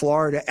central of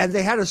Florida, and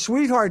they had a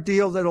sweetheart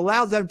deal that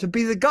allowed them to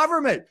be the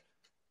government.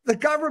 The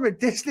government,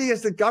 Disney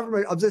is the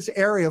government of this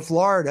area of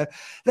Florida.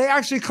 They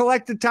actually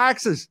collected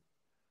taxes.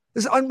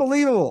 It's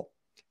unbelievable.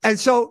 And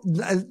so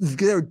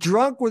they're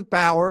drunk with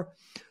power.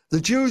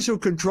 The Jews who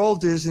control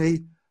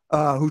Disney,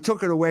 who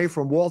took it away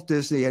from Walt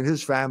Disney and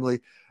his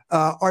family,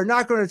 are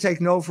not going to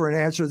take no for an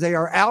answer. They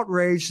are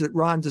outraged that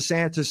Ron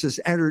DeSantis has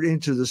entered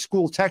into the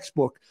school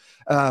textbook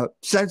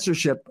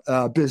censorship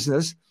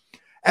business,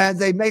 and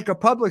they make a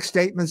public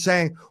statement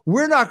saying,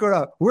 we're not going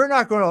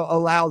to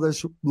allow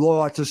this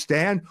law to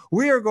stand.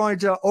 We are going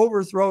to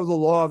overthrow the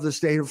law of the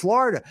state of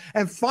Florida.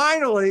 And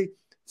finally,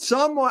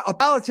 a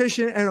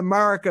politician in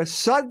America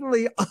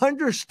suddenly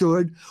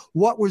understood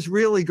what was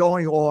really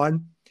going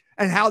on,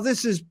 and how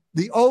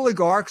the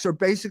oligarchs are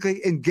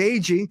basically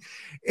engaging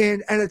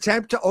in an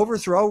attempt to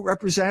overthrow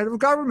representative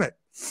government.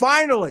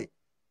 Finally,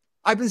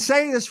 I've been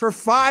saying this for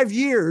 5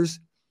 years,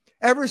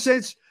 ever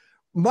since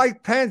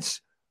Mike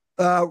Pence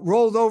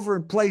rolled over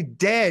and played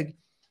dead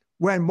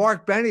when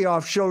Mark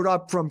Benioff showed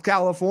up from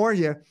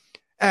California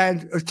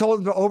and told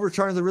them to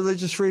overturn the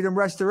Religious Freedom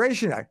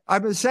Restoration Act.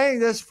 I've been saying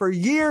this for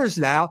years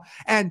now.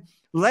 And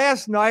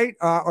last night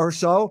or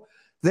so,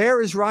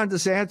 there is Ron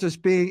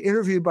DeSantis being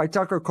interviewed by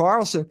Tucker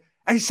Carlson,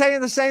 and he's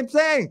saying the same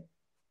thing.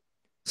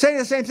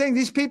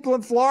 These people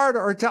in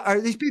Florida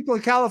these people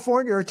in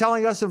California are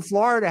telling us in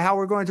Florida how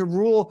we're going to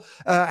rule,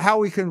 how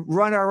we can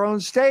run our own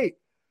state.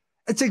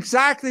 It's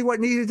exactly what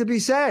needed to be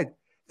said.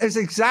 It's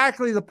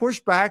exactly the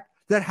pushback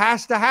that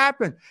has to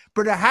happen,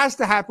 but it has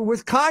to happen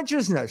with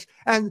consciousness.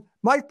 And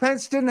Mike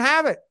Pence didn't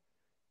have it.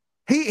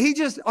 He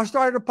just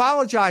started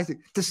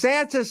apologizing.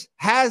 DeSantis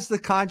has the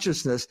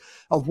consciousness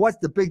of what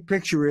the big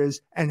picture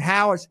is and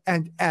how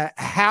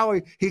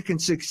he can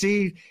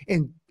succeed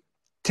in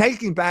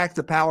taking back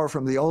the power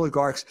from the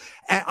oligarchs.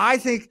 And I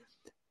think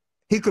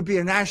he could be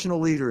a national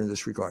leader in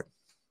this regard.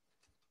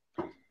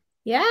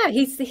 Yeah,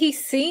 he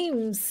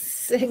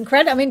seems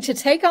incredible. I mean, to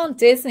take on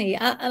Disney,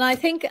 and I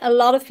think a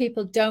lot of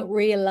people don't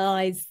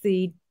realize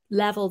the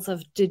levels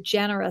of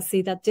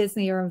degeneracy that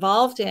Disney are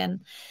involved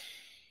in.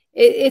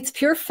 It's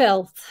pure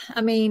filth.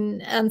 I mean,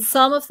 and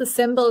some of the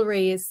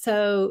symbolry is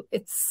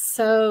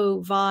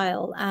so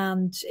vile,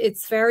 and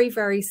it's very,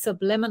 very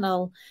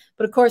subliminal.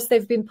 But of course,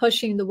 they've been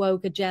pushing the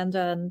woke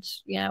agenda, and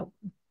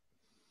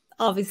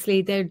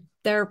obviously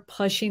they're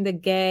pushing the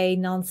gay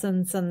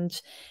nonsense and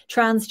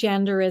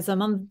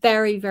transgenderism on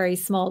very, very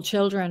small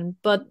children,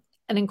 but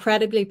an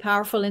incredibly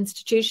powerful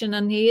institution,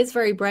 and he is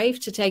very brave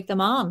to take them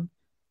on.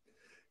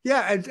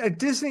 Yeah, and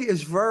Disney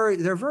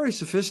they're very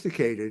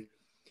sophisticated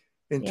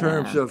in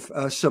terms of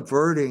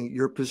subverting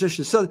your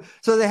position. So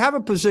they have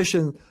a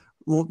position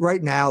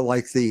right now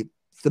like the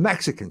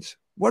Mexicans.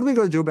 What are we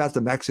going to do about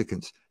the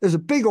Mexicans? There's a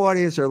big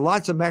audience. There are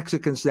lots of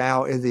Mexicans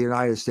now in the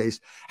United States.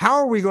 How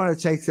are we going to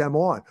take them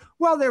on?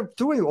 Well, they're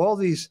doing all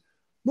these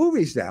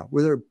movies now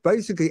where they're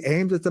basically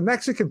aimed at the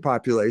Mexican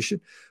population.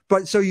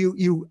 But so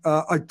you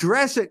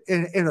address it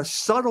in a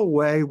subtle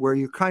way where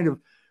you kind of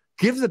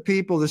give the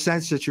people the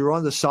sense that you're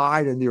on the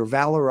side and you're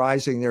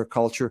valorizing their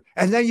culture.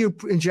 And then you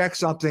inject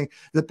something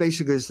that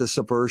basically is the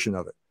subversion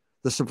of it.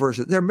 The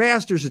subversion. They're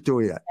masters at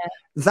doing that.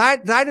 Yeah.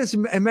 That is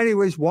in many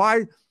ways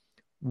why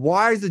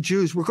the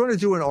Jews, we're going to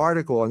do an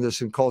article on this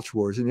in Culture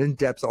Wars, an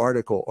in-depth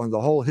article on the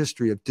whole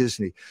history of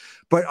Disney.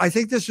 But I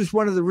think this is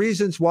one of the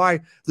reasons why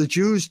the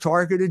Jews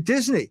targeted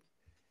Disney,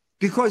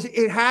 because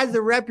it had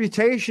the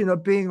reputation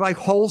of being like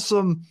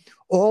wholesome,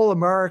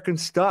 all-American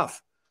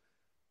stuff.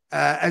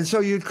 And so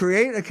you'd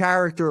create a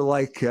character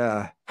like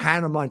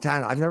Hannah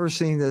Montana. I've never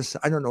seen this.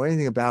 I don't know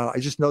anything about it.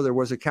 I just know there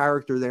was a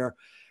character there.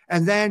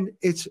 And then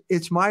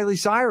it's Miley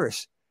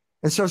Cyrus.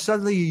 And so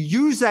suddenly you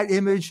use that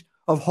image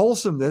of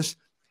wholesomeness,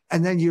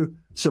 and then you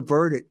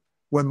subvert it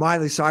when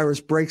Miley Cyrus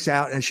breaks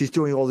out and she's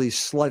doing all these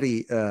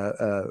slutty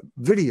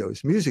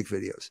videos, music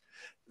videos.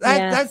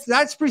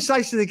 That's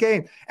precisely the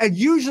game. And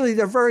usually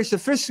they're very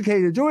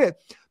sophisticated to do it.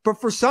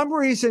 But for some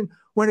reason,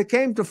 when it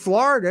came to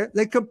Florida,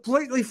 they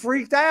completely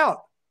freaked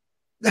out.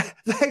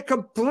 They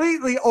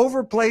completely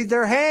overplayed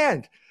their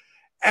hand,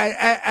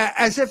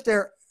 as if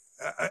they're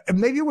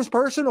maybe it was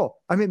personal.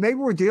 I mean, maybe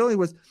we're dealing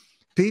with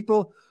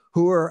people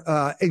who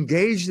are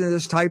engaged in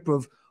this type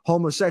of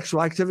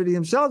homosexual activity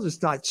themselves.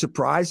 It's not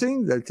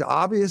surprising that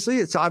obviously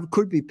it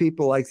could be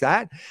people like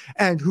that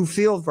and who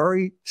feel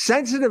very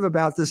sensitive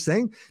about this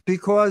thing,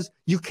 because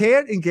you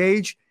can't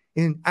engage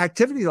in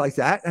activity like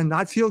that and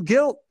not feel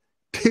guilt,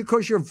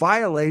 because you're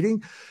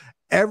violating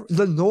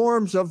the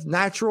norms of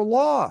natural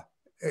law.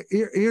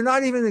 You're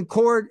not even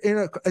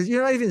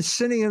you're not even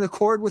sinning in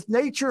accord with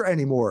nature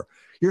anymore.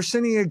 You're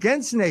sinning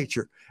against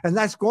nature, and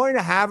that's going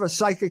to have a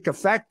psychic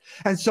effect.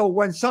 And so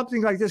when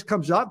something like this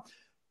comes up,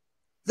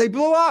 they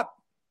blew up.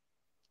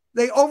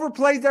 They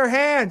overplayed their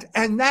hand,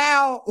 and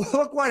now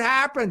look what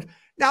happened.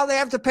 Now they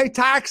have to pay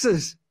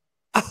taxes.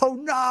 Oh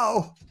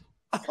no!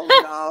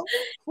 Oh no!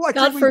 What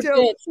did we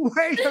do?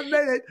 Wait a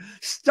minute!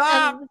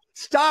 Stop!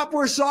 Stop!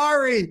 We're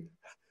sorry.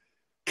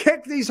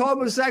 Kick these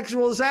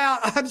homosexuals out.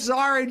 I'm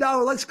sorry. No,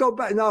 let's go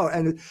back. No,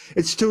 and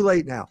it's too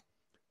late now.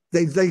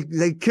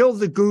 They killed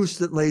the goose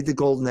that laid the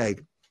golden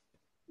egg.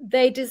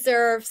 They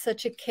deserve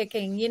such a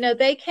kicking. You know,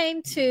 they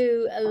came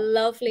to a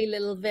lovely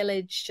little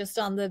village just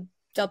on the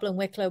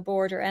Dublin-Wicklow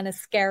border,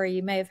 Enniskerry.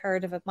 You may have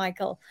heard of it,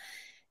 Michael.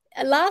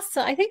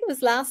 I think it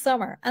was last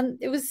summer, and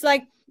it was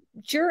like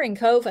during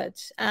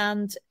COVID,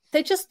 and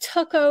they just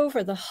took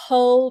over the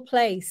whole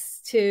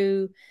place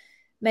to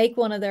make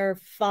one of their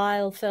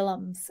vile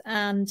films.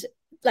 And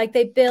like,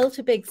 they built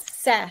a big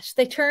set.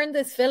 They turned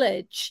this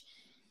village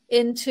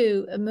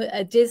into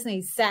a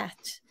Disney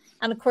set.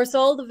 And of course,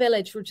 all the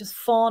village were just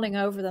fawning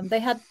over them. They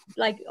had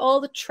like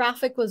all the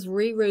traffic was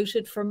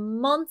rerouted for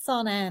months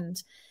on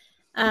end.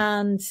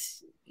 And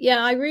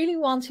yeah, I really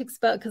want to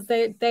expel, because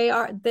they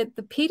are the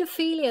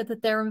pedophilia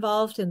that they're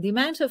involved in, the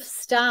amount of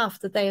staff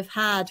that they have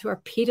had who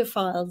are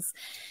pedophiles.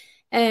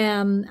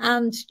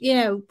 And, you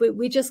know,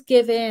 we just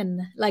give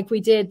in like we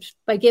did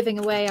by giving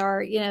away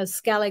our, you know,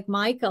 Skellig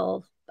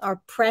Michael,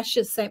 our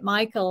precious St.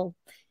 Michael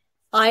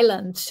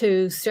Island,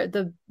 to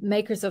the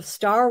makers of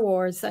Star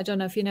Wars. I don't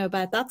know if you know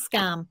about that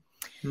scam.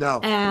 No.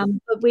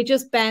 But we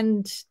just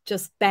bend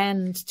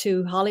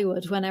to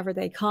Hollywood whenever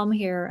they come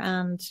here,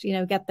 and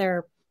get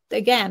their,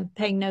 again,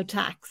 paying no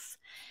tax,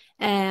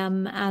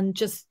 and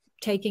just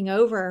taking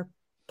over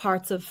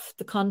parts of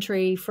the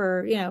country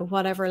for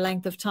whatever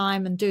length of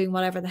time, and doing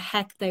whatever the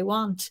heck they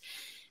want.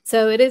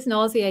 So it is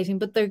nauseating,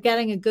 but they're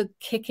getting a good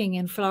kicking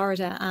in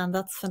Florida, and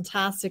that's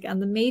fantastic.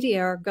 And the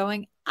media are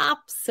going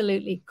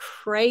absolutely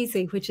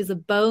crazy, which is a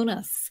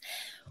bonus.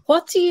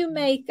 What do you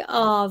make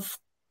of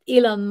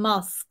Elon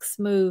Musk's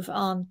move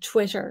on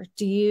Twitter?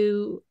 Do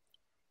you?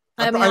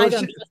 I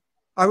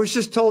was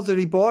just told that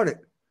he bought it.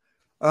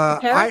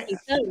 Apparently,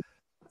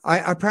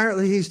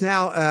 apparently he's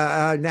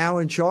now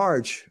in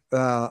charge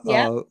of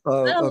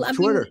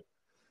Twitter.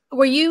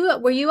 Were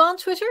you on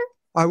Twitter?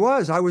 I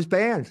was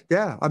banned.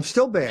 Yeah, I'm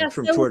still banned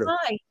from Twitter.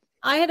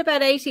 I had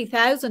about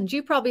 80,000.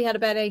 You probably had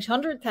about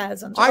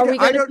 800,000.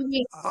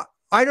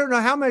 I don't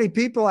know how many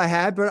people I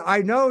had, but I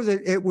know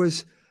that it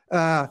was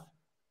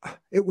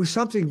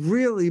something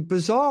really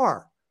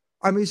bizarre.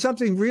 I mean,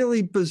 something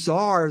really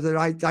bizarre that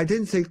I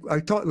didn't think,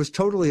 I thought it was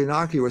totally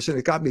innocuous, and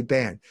it got me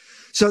banned.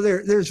 So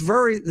there's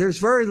very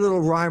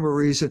little rhyme or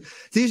reason.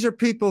 These are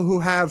people who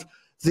have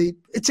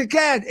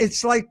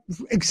it's like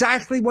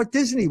exactly what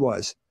Disney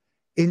was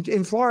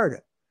in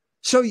Florida.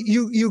 So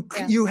you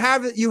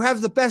have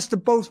the best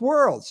of both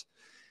worlds.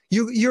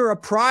 You're a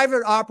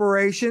private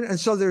operation, and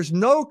so there's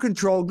no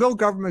control, no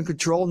government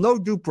control, no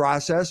due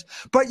process,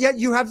 but yet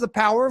you have the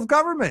power of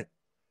government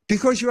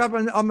because you have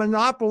a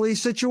monopoly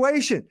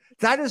situation.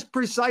 That is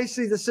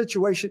precisely the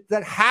situation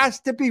that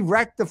has to be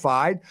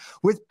rectified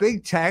with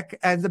big tech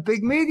and the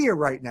big media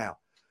right now.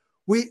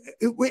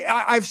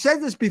 I've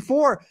said this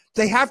before,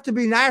 they have to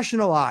be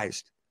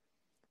nationalized.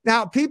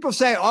 Now, people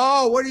say,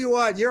 oh, what do you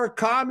want? You're a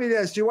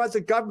communist. You want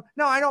the government.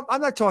 No,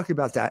 I'm not talking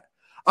about that.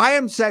 I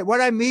am saying,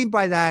 what I mean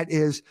by that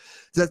is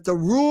that the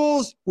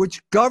rules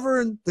which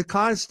govern the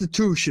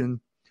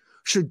Constitution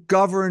should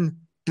govern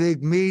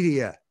big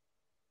media.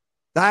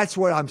 That's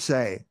what I'm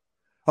saying.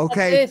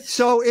 Okay.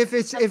 So if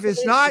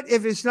it's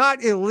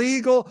not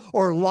illegal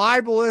or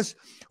libelous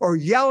or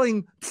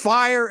yelling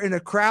fire in a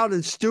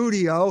crowded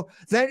studio,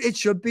 then it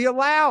should be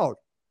allowed.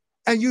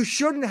 And you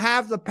shouldn't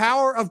have the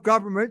power of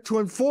government to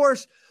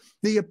enforce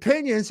the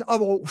opinions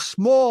of a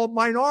small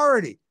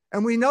minority.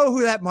 And we know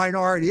who that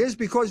minority is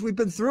because we've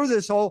been through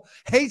this whole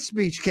hate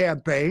speech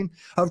campaign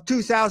of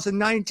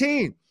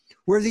 2019,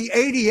 where the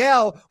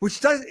ADL, which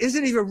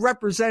isn't even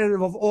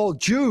representative of all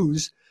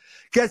Jews,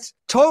 gets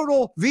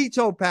total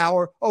veto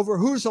power over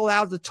who's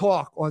allowed to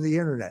talk on the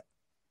internet.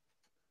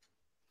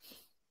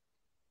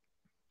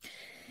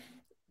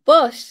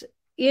 But,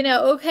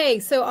 okay,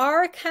 so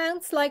are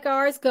accounts like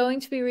ours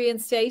going to be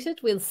reinstated?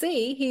 We'll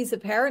see. He's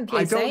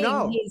apparently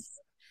saying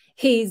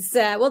he's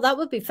well, that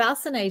would be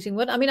fascinating.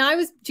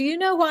 Do you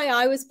know why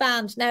I was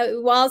banned? Now,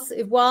 it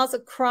was a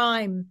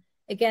crime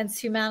against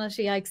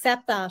humanity. I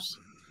accept that,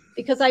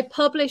 because I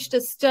published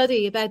a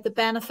study about the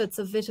benefits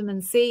of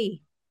vitamin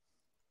C.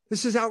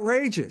 This is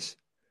outrageous.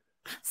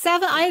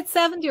 I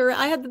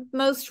had the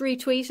most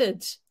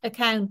retweeted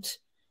account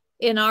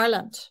in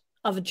Ireland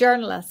of a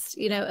journalist,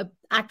 an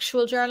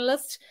actual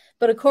journalist.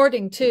 But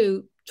according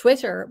to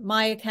Twitter,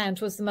 my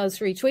account was the most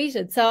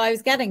retweeted. So I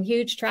was getting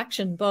huge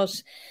traction.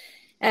 But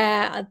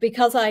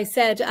because I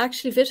said,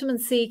 actually, vitamin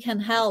C can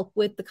help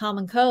with the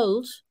common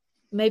cold,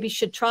 maybe you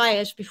should try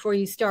it before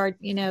you start,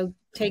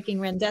 taking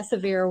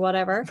remdesivir or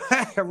whatever.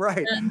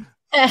 Right.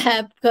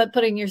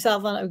 Putting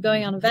yourself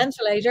going on a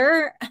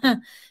ventilator,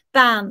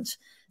 banned.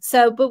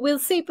 So, but we'll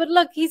see. But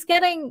look, he's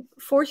getting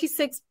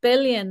 46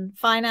 billion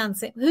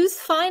financing. Who's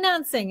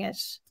financing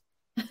it?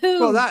 Who?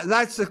 Well,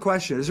 that's the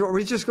question. Are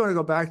we just going to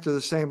go back to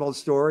the same old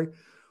story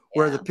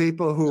where the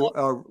people who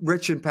are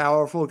rich and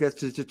powerful get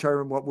to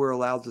determine what we're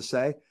allowed to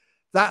say?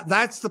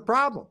 That's the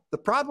problem. The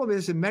problem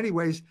is, in many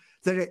ways,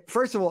 that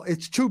first of all,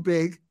 it's too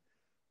big,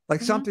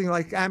 like something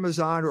like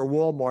Amazon or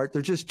Walmart.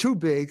 They're just too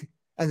big,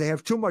 and they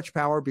have too much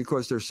power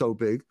because they're so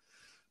big.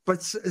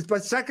 But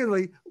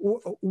secondly,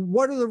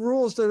 what are the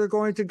rules that are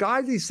going to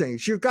guide these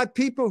things? You've got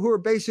people who are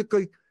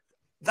basically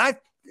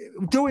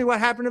doing what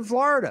happened in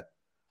Florida.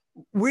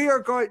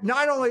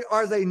 Not only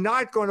are they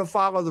not going to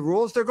follow the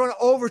rules, they're going to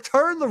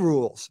overturn the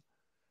rules.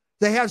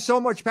 They have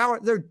so much power.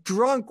 They're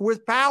drunk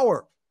with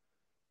power.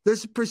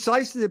 This is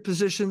precisely the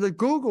position that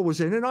Google was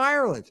in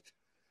Ireland.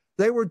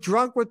 They were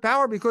drunk with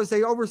power because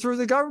they overthrew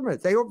the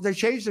government. They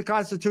changed the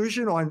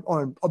Constitution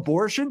on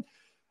abortion.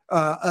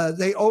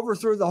 They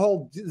overthrew the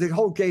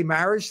whole gay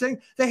marriage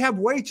thing. They have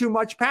way too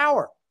much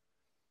power.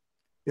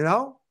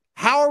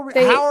 How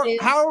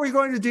are we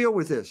going to deal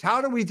with this?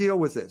 How do we deal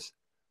with this?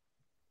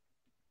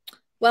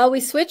 Well, we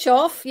switch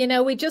off.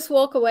 We just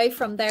walk away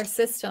from their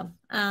system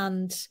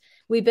and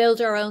we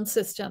build our own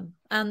system.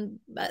 And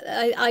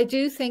I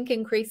do think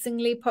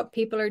increasingly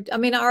people are.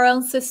 Our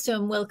own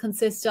system will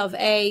consist of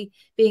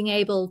being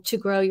able to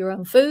grow your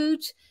own food,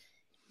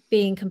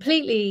 being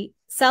completely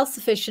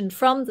self-sufficient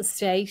from the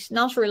state,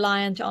 not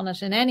reliant on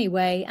it in any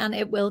way, and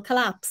it will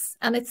collapse.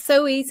 And it's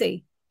so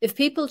easy. If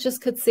people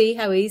just could see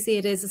how easy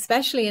it is,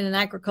 especially in an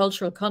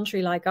agricultural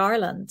country like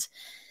Ireland,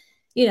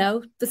 you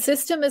know, the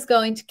system is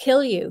going to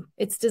kill you.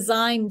 It's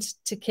designed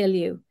to kill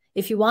you.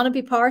 If you want to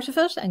be part of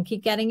it and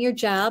keep getting your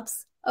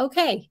jabs,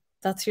 okay,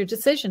 that's your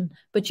decision.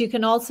 But you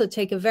can also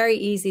take a very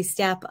easy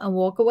step and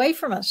walk away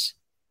from it.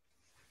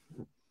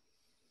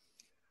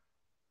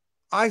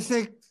 I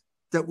think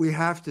that we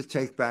have to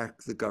take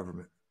back the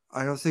government.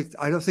 I don't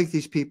think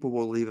these people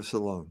will leave us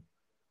alone.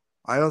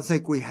 I don't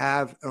think we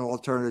have an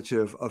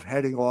alternative of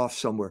heading off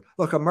somewhere.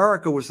 Look,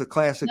 America was the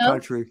classic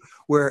country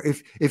where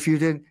if you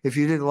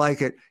didn't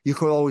like it, you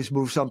could always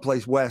move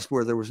someplace west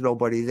where there was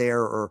nobody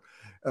there, or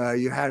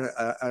you had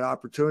an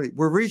opportunity.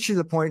 We're reaching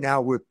the point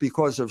now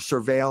because of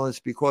surveillance,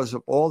 because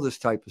of all this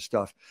type of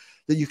stuff,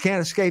 that you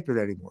can't escape it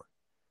anymore.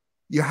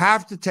 You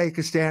have to take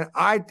a stand.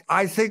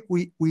 I think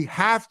we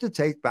have to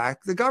take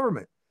back the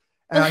government.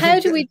 Well, how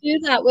do we do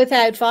that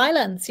without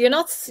violence? You're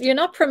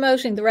not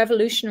promoting the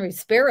revolutionary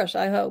spirit,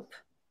 I hope.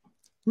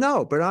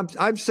 No, but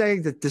I'm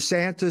saying that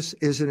DeSantis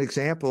is an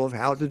example of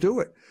how to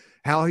do it,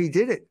 how he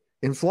did it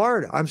in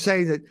Florida. I'm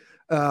saying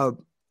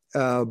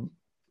that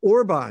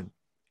Orban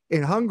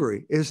in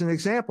Hungary is an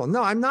example.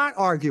 No, I'm not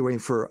arguing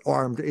for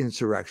armed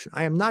insurrection.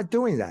 I am not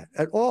doing that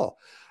at all.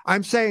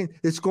 I'm saying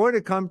it's going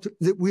to come to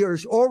that. We are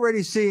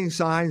already seeing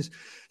signs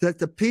that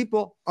the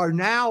people are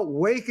now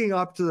waking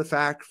up to the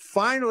fact,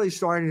 finally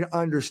starting to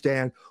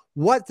understand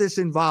what this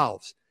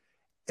involves.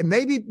 And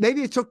maybe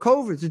it took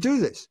COVID to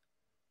do this.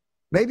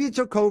 Maybe it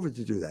took COVID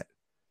to do that.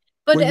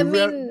 But I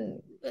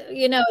mean,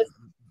 you know,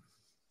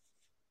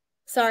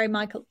 sorry,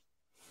 Michael.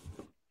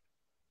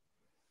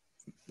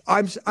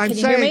 I'm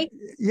saying,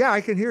 yeah,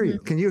 I can hear you.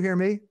 Can you hear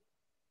me?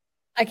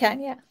 I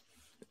can, yeah.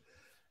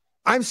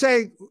 I'm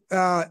saying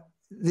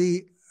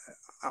we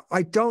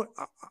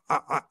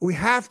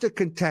have to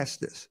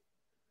contest this.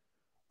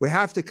 We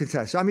have to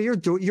contest. I mean,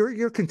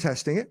 you're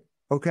contesting it,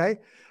 okay?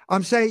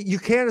 I'm saying you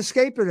can't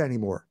escape it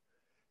anymore.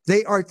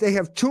 They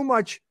have too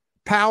much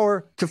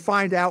power to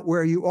find out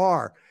where you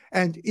are.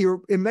 And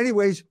you're, in many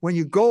ways, when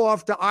you go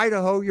off to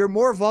Idaho, you're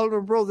more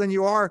vulnerable than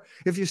you are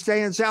if you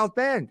stay in South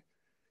Bend.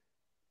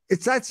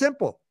 It's that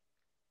simple.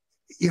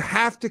 You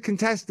have to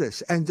contest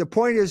this. And the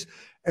point is,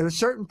 at a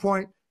certain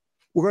point,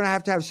 we're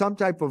going to have some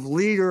type of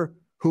leader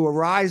who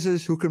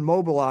arises, who can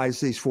mobilize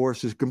these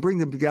forces, can bring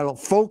them together,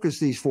 focus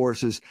these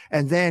forces,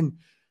 and then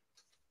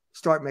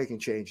start making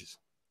changes.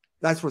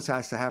 That's what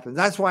has to happen.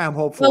 That's why I'm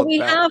hopeful. Well, we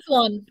have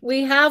one.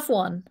 We have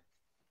one.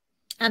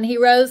 And he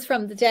rose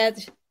from the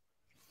dead.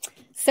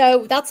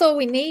 So that's all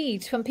we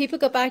need. When people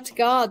go back to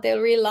God, they'll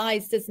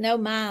realize there's no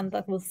man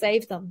that will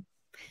save them.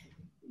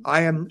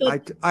 I'm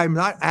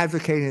not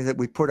advocating that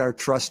we put our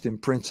trust in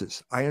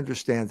princes. I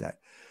understand that.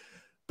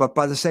 But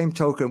by the same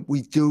token,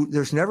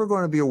 there's never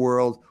going to be a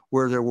world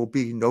where there will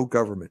be no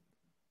government.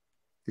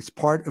 It's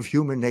part of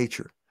human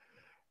nature.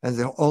 And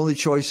the only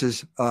choice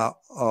is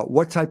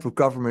what type of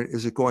government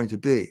is it going to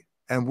be?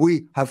 And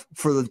we have,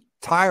 for the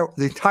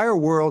entire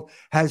world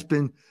has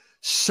been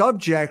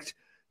subject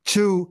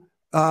to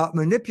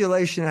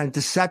manipulation and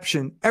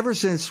deception ever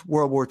since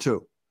World War II.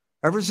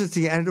 Ever since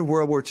the end of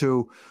World War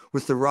II,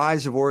 with the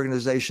rise of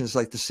organizations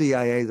like the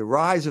CIA, the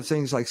rise of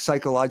things like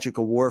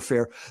psychological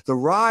warfare, the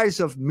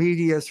rise of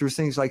media through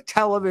things like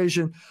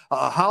television,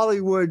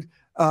 Hollywood,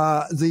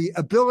 the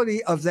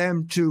ability of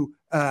them to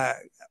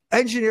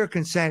engineer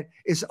consent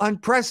is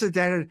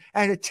unprecedented,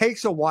 and it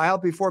takes a while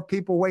before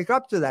people wake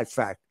up to that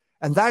fact.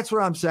 And that's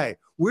what I'm saying.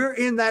 We're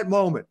in that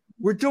moment.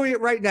 We're doing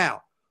it right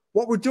now.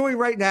 What we're doing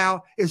right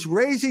now is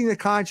raising the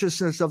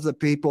consciousness of the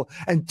people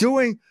and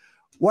doing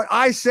what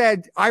I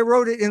said. I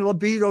wrote it in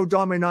Libido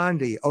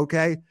Dominandi,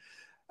 okay?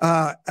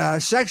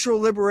 Sexual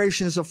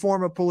liberation is a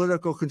form of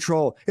political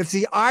control. If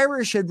the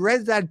Irish had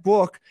read that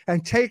book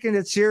and taken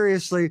it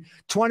seriously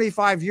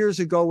 25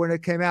 years ago when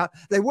it came out,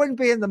 they wouldn't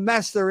be in the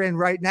mess they're in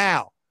right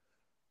now,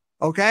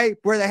 okay?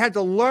 Where they had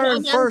to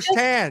learn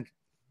firsthand.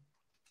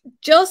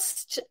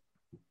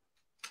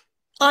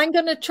 I'm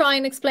going to try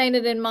and explain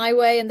it in my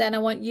way, and then I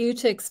want you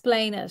to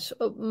explain it.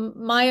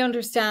 My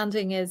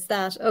understanding is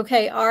that,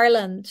 okay,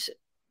 Ireland,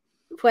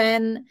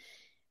 when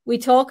we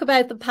talk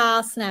about the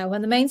past now,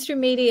 when the mainstream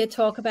media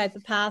talk about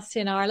the past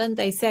in Ireland,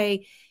 they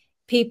say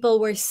people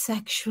were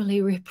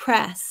sexually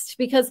repressed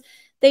because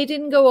they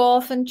didn't go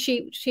off and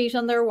cheat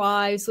on their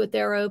wives with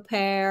their au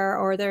pair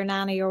or their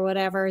nanny or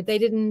whatever. They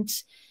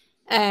didn't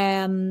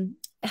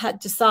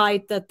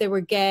decide that they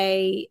were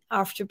gay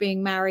after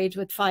being married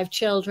with 5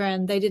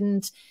 children.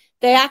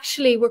 They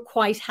actually were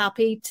quite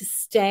happy to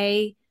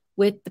stay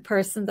with the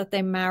person that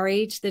they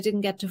married. They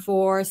didn't get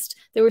divorced.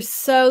 They were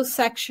so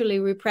sexually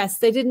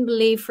repressed. They didn't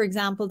believe, for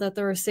example, that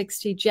there are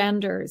 60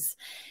 genders.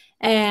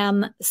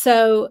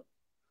 So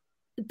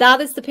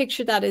that is the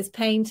picture that is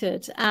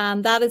painted.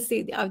 And that is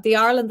the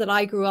Ireland that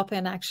I grew up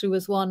in actually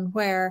was one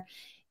where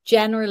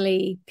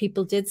generally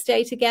people did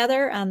stay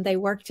together and they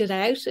worked it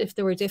out if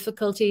there were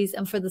difficulties.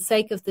 And for the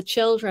sake of the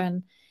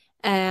children,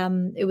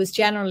 it was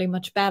generally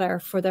much better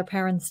for their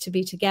parents to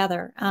be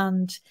together.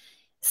 And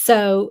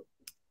so,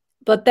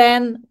 but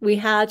then we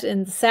had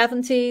in the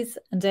 70s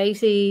and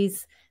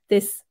 80s,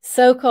 this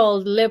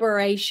so-called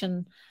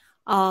liberation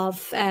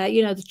of,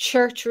 the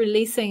church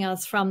releasing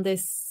us from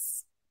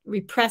this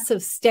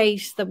repressive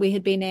state that we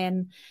had been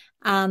in.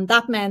 And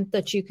that meant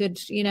that you could,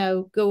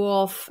 go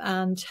off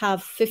and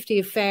have 50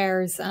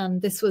 affairs.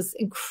 And this was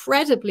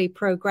incredibly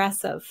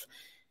progressive.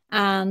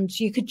 And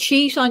you could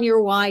cheat on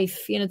your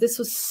wife. This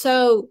was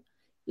so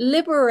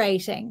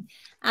liberating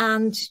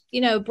and,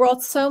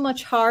 brought so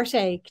much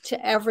heartache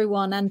to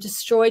everyone and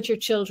destroyed your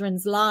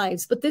children's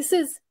lives. But this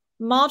is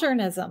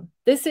modernism.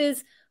 This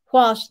is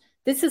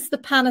the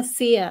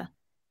panacea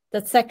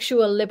that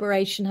sexual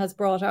liberation has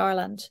brought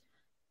Ireland.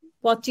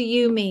 What do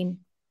you mean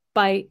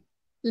by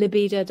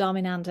libido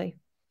dominandi?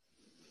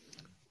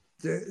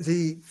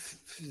 The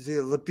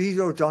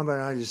libido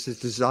dominandi is the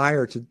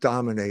desire to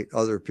dominate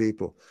other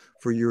people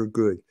for your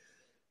good.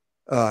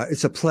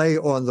 It's a play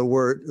on the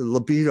word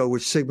libido,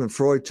 which Sigmund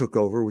Freud took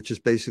over, which is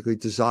basically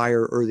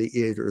desire or the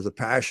id or the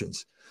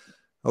passions.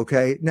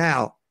 Okay,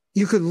 now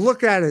you could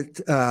look at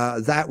it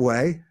that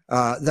way.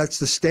 That's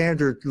the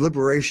standard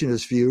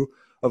liberationist view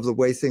of the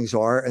way things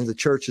are, and the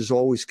church is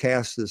always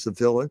cast as the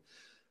villain.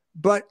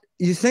 But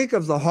you think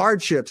of the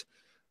hardships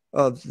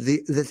of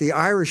that the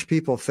Irish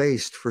people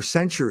faced for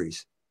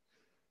centuries,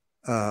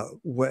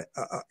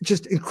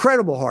 just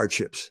incredible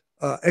hardships,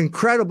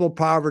 incredible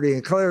poverty,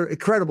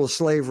 incredible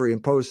slavery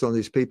imposed on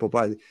these people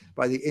by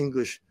the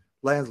English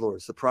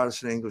landlords, the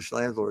Protestant English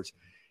landlords.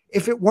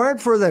 If it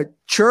weren't for the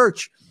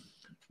church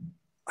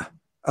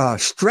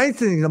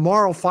strengthening the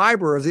moral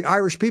fiber of the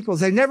Irish people,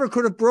 they never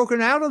could have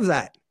broken out of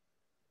that.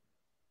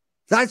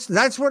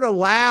 That's what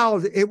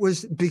allowed, it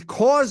was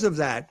because of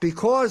that,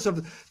 because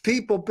of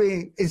people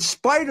being, in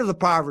spite of the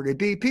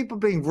poverty, people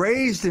being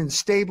raised in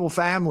stable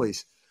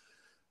families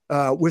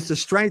with the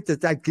strength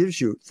that gives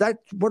you. That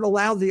what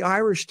allowed the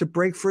Irish to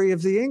break free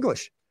of the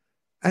English.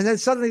 And then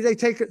suddenly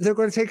they're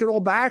going to take it all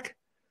back.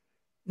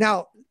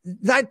 Now,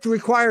 that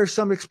requires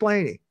some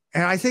explaining.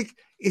 And I think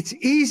it's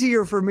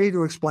easier for me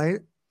to explain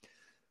it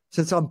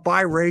since I'm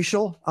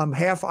biracial. I'm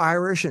half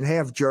Irish and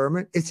half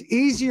German. It's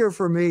easier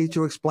for me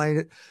to explain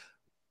it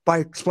by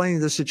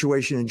explaining the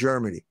situation in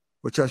Germany,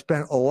 which I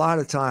spent a lot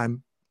of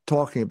time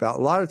talking about,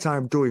 a lot of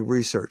time doing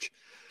research.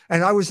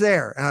 And I was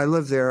there and I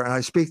lived there and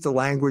I speak the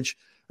language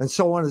and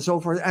so on and so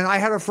forth. And I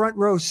had a front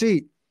row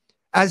seat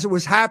as it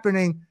was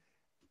happening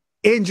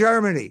in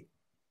Germany.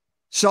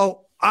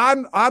 So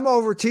I'm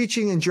over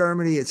teaching in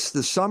Germany. It's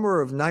the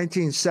summer of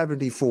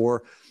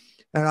 1974.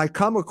 And I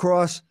come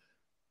across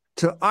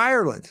to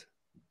Ireland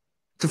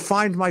to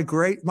find my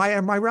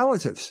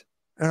relatives.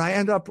 And I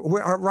end up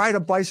ride a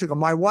bicycle.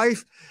 My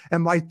wife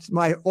and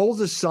my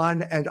oldest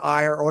son and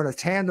I are on a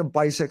tandem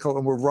bicycle,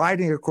 and we're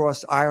riding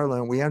across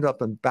Ireland. We end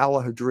up in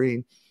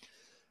Ballahadreen,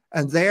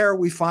 and there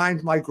we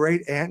find my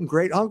great aunt and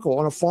great uncle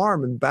on a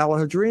farm in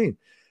Ballahadreen.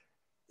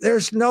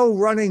 There's no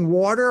running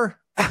water.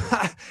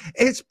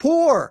 It's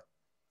poor.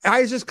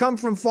 I just come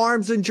from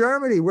farms in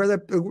Germany where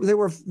they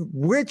were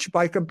rich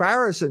by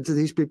comparison to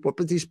these people,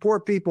 but these poor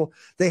people,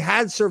 they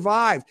had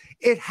survived.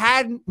 It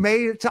hadn't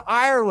made it to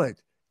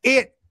Ireland.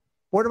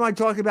 What am I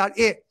talking about?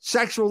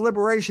 Sexual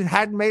liberation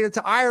hadn't made it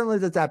to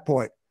Ireland at that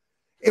point.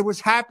 It was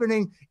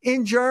happening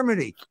in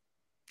Germany.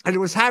 And it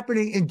was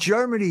happening in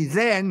Germany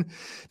then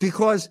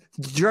because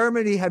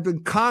Germany had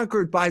been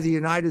conquered by the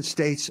United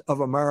States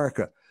of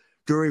America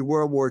during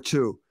World War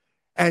II.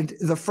 And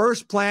the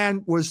first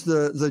plan was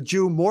the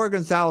Jew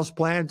Morgenthal's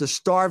plan to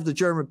starve the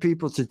German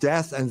people to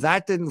death. And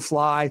that didn't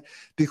fly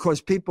because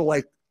people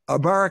like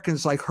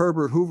Americans like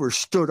Herbert Hoover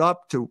stood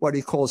up to what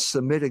he calls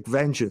Semitic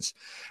vengeance.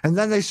 And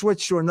then they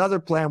switched to another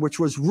plan, which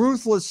was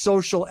ruthless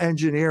social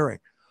engineering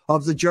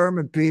of the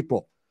German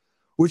people,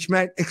 which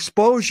meant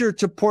exposure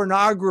to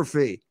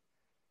pornography,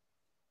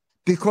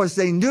 because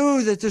they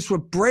knew that this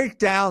would break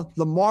down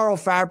the moral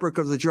fabric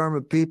of the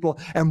German people.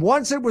 And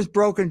once it was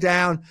broken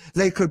down,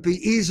 they could be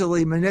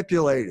easily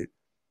manipulated.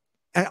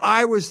 And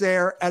I was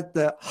there at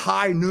the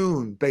high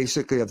noon,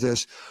 basically, of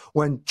this,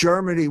 when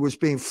Germany was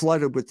being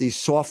flooded with these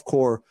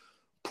softcore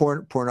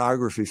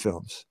pornography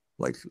films,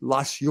 like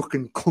Lass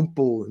Jucken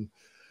Kumpel and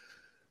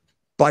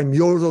Beim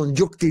Jodeln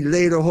juckt die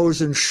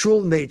Lederhosen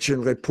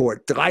Schulmädchen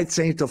Report,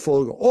 13.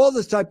 Folge. All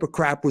this type of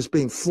crap was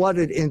being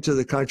flooded into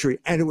the country,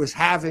 and it was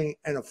having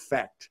an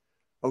effect.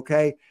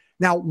 Okay?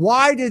 Now,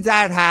 why did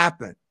that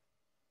happen?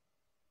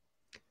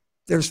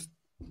 The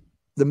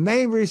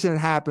main reason it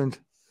happened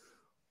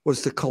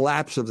was the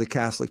collapse of the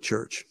Catholic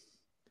Church.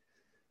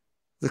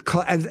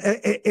 And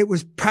it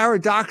was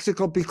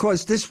paradoxical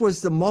because this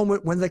was the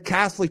moment when the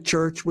Catholic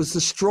Church was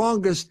the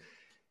strongest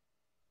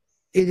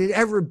it had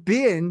ever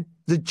been.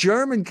 The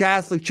German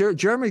Catholic Church,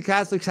 German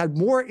Catholics had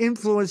more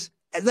influence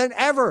than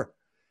ever.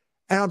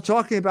 And I'm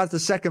talking about the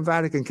Second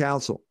Vatican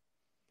Council.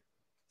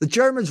 The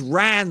Germans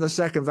ran the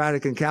Second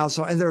Vatican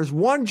Council, and there was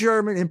one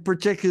German in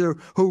particular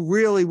who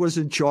really was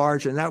in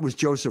charge, and that was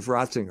Joseph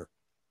Ratzinger.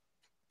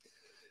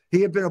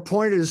 He had been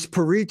appointed as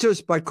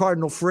Peritus by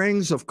Cardinal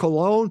Frings of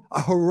Cologne,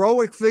 a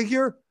heroic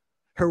figure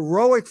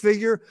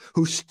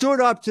who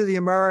stood up to the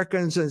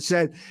Americans and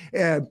said,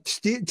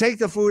 take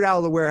the food out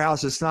of the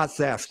warehouse, it's not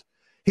theft.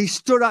 He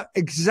stood up,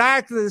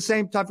 exactly the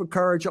same type of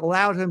courage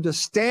allowed him to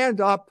stand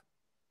up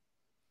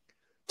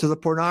to the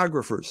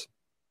pornographers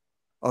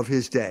of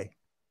his day.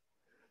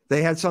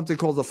 They had something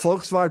called the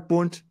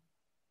Volkswartbund.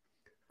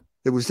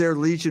 It was their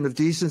Legion of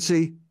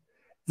Decency.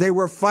 They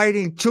were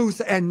fighting tooth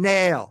and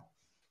nail.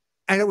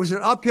 And it was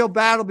an uphill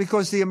battle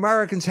because the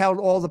Americans held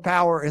all the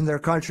power in their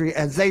country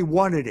and they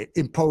wanted it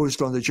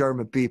imposed on the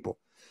German people.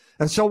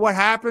 And so what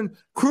happened?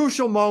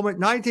 Crucial moment,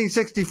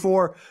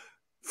 1964,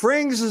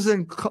 Frings is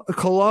in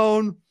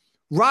Cologne.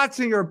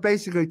 Ratzinger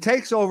basically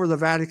takes over the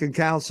Vatican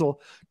Council,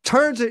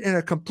 turns it in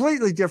a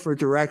completely different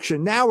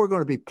direction. Now we're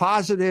going to be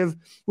positive.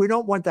 We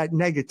don't want that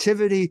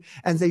negativity.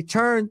 And they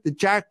turn the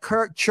Jack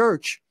Kirk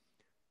Church,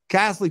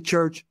 Catholic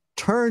Church,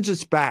 turns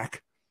its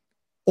back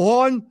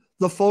on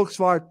the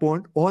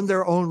Volkswartbund, on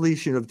their own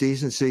Legion of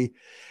Decency,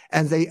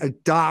 and they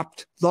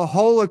adopt the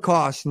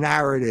Holocaust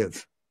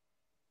narrative.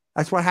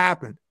 That's what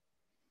happened.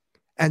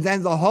 And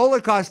then the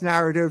Holocaust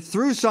narrative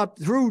through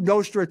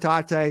Nostra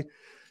Aetate,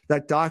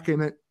 that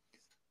document,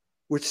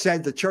 which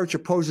said the church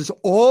opposes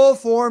all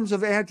forms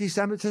of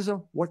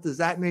anti-Semitism. What does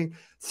that mean?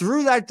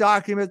 Through that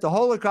document, the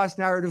Holocaust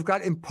narrative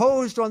got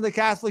imposed on the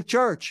Catholic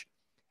Church.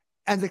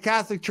 And the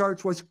Catholic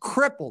Church was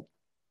crippled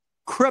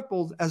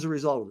as a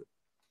result of it.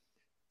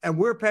 And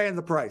we're paying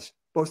the price,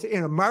 both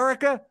in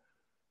America.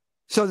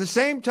 So the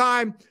same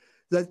time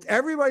that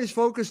everybody's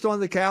focused on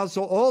the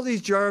council, all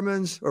these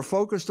Germans are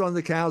focused on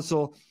the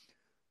council,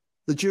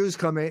 the Jews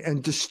come in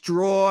and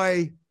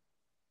destroy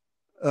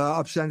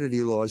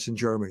obscenity laws in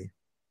Germany.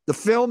 The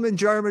film in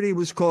Germany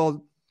was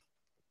called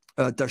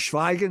Das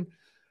Schweigen.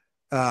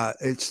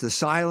 It's The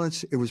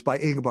Silence. It was by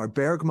Ingmar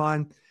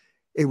Bergman.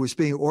 It was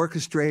being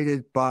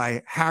orchestrated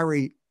by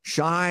Harry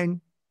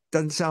Schein.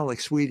 Doesn't sound like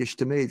Swedish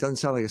to me. It doesn't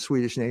sound like a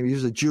Swedish name. He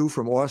was a Jew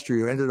from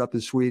Austria who ended up in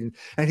Sweden.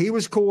 And he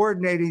was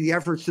coordinating the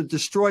efforts to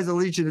destroy the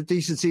Legion of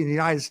Decency in the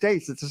United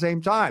States at the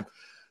same time.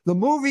 The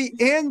movie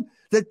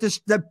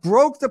that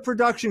broke the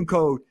production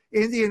code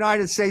in the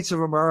United States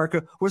of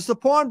America was The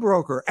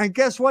Pawnbroker. And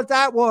guess what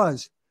that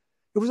was?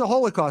 It was a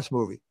Holocaust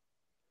movie.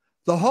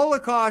 The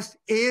Holocaust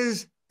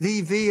is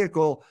the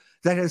vehicle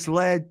that has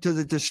led to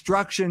the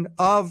destruction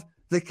of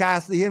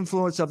the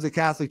influence of the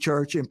Catholic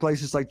Church in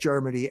places like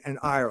Germany and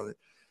Ireland.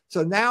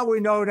 So now we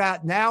know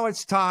that. Now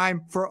it's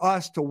time for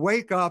us to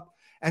wake up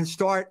and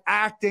start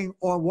acting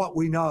on what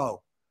we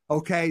know.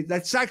 Okay,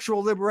 that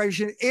sexual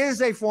liberation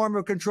is a form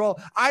of control.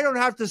 I don't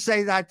have to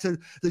say that to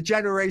the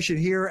generation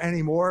here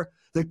anymore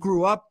that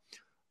grew up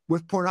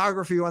with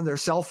pornography on their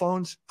cell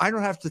phones. I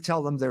don't have to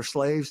tell them they're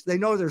slaves. They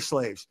know they're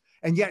slaves.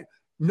 And yet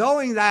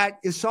knowing that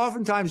is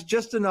oftentimes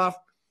just enough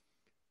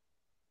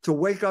to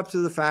wake up to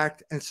the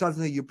fact and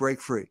suddenly you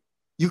break free.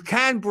 You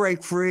can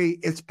break free.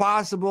 It's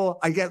possible.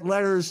 I get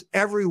letters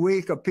every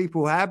week of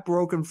people who have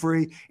broken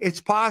free.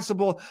 It's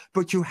possible,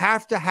 but you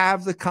have to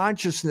have the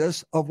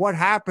consciousness of what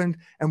happened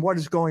and what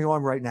is going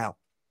on right now.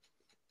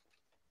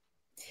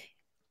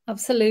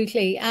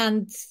 Absolutely.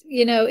 And,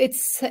 you know,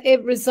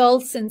 it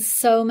results in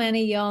so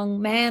many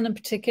young men in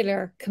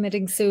particular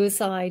committing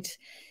suicide.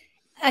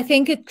 I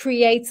think it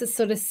creates a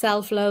sort of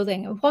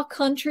self-loathing. And what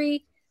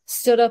country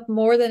stood up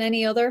more than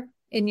any other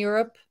in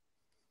Europe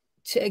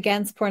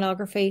against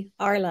pornography?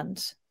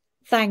 Ireland,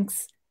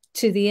 thanks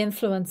to the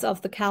influence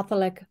of the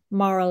Catholic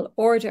moral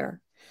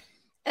order.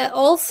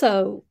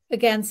 Also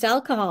against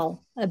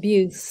alcohol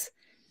abuse.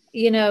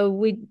 You know,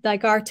 we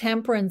like our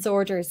temperance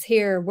orders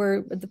here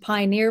were the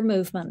pioneer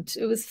movement.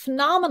 It was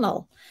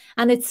phenomenal.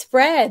 And it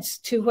spread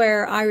to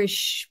where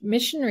Irish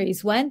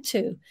missionaries went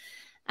to.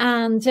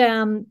 And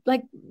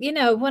like, you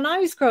know, when I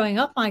was growing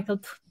up, Michael,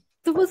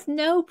 there was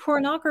no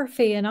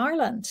pornography in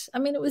Ireland. I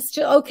mean, it was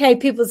just, okay,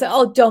 people say,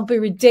 oh, don't be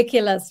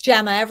ridiculous,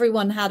 Gemma.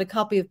 Everyone had a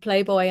copy of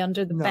Playboy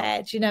under the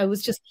bed. You know,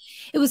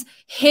 it was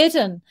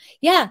hidden.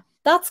 Yeah,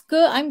 that's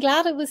good. I'm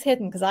glad it was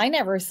hidden because I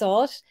never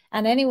saw it.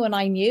 And anyone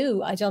I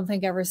knew, I don't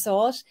think ever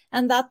saw it.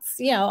 And that's,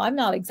 you know, I'm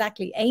not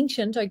exactly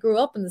ancient. I grew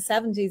up in the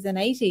 70s and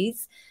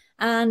 80s.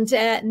 And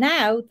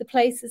now the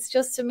place is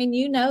just, I mean,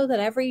 you know that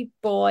every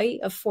boy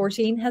of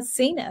 14 has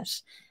seen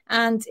it.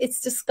 And it's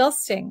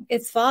disgusting.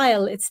 It's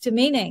vile. It's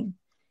demeaning.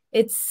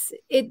 It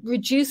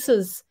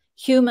reduces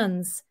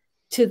humans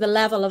to the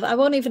level of, I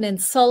won't even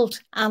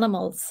insult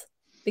animals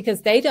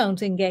because they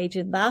don't engage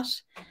in that.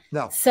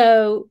 No.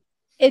 So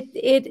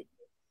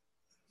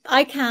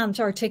I can't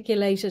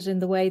articulate it in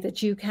the way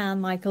that you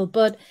can, Michael,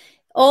 but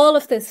all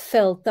of this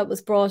filth that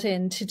was brought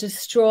in to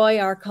destroy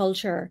our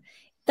culture,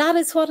 that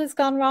is what has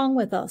gone wrong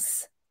with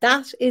us.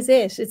 That is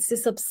it. It's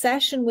this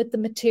obsession with the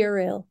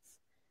material,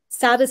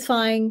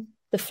 satisfying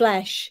the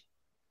flesh.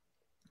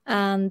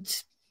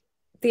 And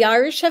the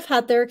Irish have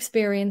had their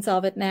experience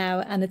of it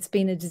now, and it's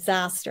been a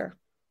disaster.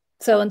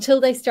 So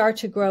until they start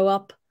to grow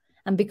up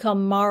and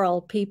become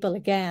moral people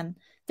again,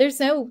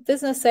 there's no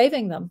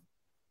saving them.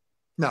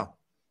 No.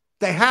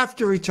 They have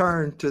to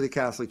return to the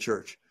Catholic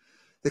Church.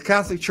 The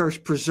Catholic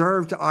Church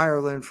preserved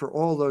Ireland for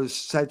all those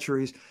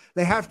centuries.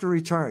 They have to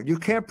return. You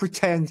can't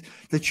pretend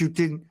that you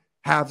didn't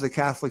have the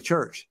Catholic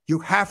Church. You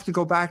have to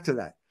go back to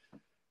that.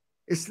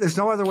 There's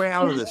no other way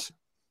out of this.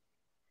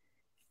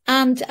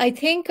 And I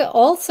think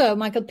also,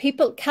 Michael,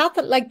 people,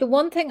 Catholic, like the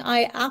one thing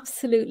I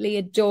absolutely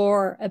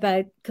adore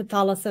about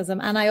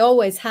Catholicism, and I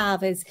always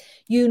have, is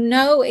you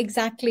know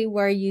exactly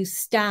where you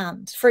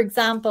stand. For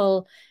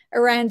example,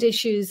 around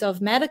issues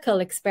of medical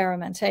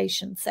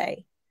experimentation,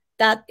 say,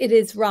 that it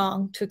is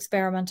wrong to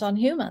experiment on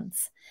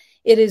humans.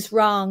 It is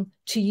wrong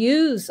to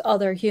use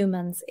other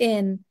humans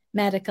in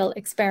medical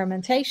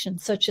experimentation,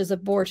 such as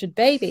aborted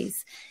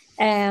babies.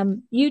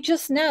 You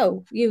just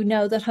know, you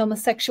know that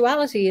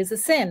homosexuality is a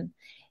sin.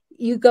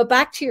 You go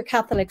back to your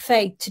Catholic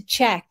faith to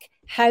check,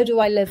 how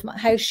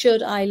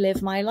should I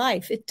live my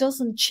life? It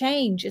doesn't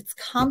change, it's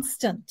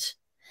constant.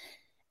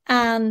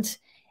 And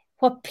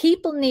what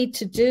people need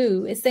to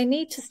do is they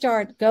need to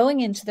start going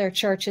into their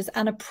churches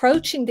and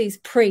approaching these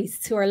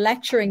priests who are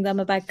lecturing them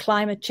about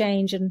climate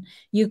change and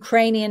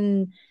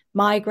Ukrainian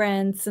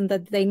migrants, and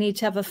that they need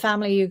to have a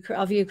family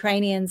of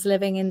Ukrainians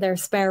living in their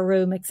spare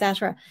room,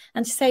 etc.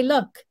 And to say,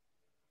 look,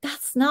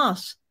 that's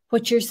not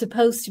what you're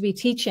supposed to be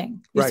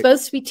teaching. You're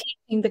supposed to be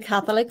teaching the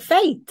Catholic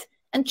faith,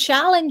 and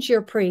challenge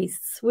your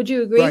priests. Would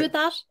you agree with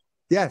that?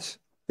 Yes,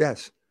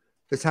 yes.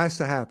 It has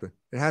to happen.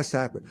 It has to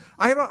happen.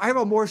 I have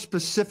a more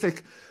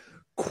specific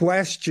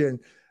question,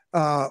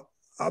 a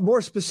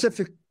more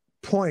specific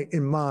point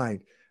in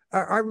mind.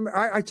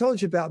 I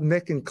told you about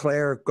Mick and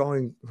Claire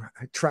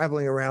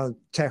traveling around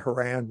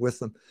Tehran with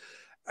them.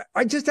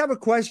 I just have a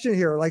question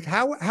here. Like,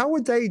 how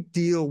would they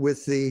deal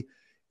with the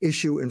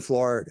issue in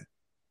Florida?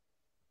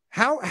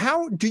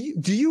 How do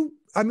you,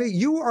 I mean,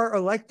 you are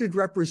elected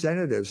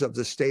representatives of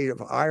the state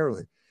of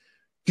Ireland.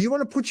 Do you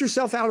want to put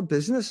yourself out of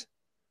business?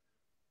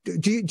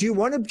 Do you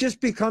want to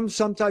just become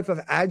some type of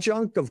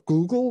adjunct of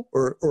Google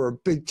or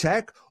big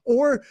tech?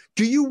 Or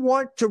do you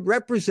want to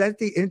represent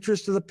the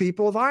interests of the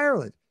people of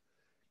Ireland?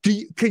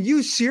 Can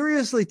you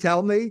seriously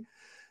tell me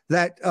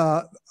that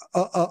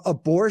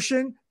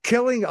abortion,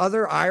 killing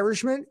other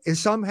Irishmen, is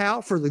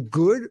somehow for the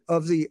good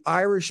of the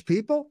Irish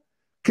people?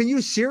 Can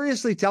you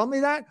seriously tell me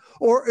that?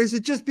 Or is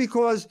it just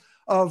because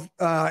of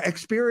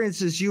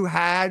experiences you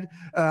had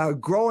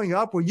growing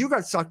up when you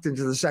got sucked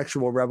into the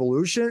sexual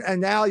revolution,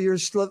 and now you're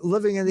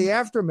living in the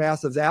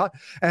aftermath of that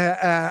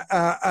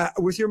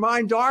with your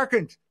mind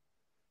darkened?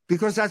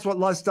 Because that's what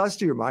lust does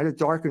to your mind. It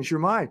darkens your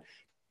mind.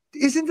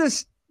 Isn't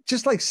this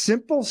just like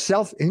simple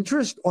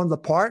self-interest on the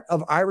part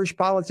of Irish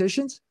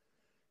politicians?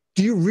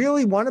 Do you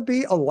really want to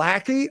be a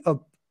lackey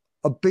of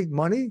big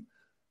money,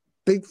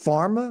 big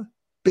pharma,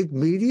 big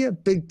media,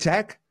 big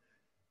tech?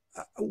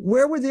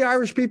 Where would the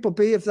Irish people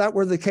be if that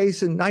were the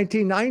case in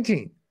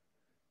 1919?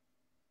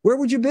 Where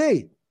would you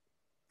be?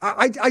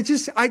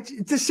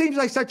 This seems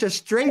like such a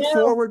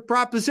straightforward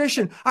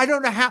proposition. I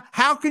don't know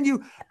how can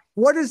you,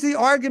 what is the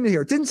argument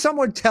here? Didn't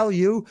someone tell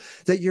you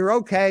that you're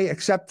okay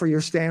except for your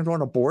stand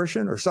on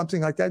abortion or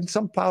something like that? Did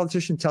some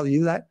politician tell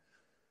you that?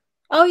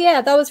 Oh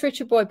yeah, that was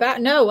Richard Boyd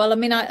Barrett. No, well, I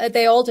mean,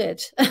 they all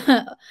did.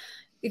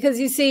 Because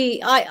you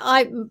see,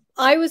 I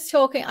was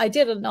talking, I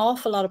did an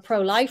awful lot of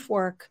pro-life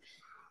work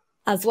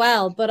as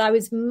well, but I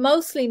was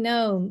mostly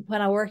known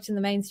when I worked in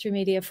the mainstream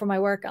media for my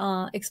work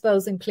on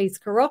exposing police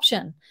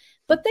corruption.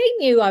 But they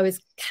knew I was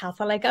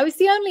Catholic. I was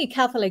the only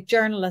Catholic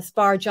journalist,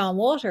 bar John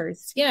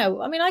Waters. You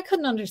know, I mean, I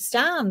couldn't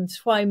understand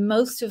why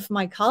most of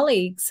my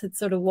colleagues had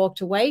sort of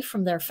walked away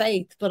from their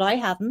faith, but I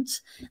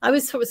hadn't. I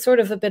was sort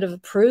of a bit of a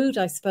prude,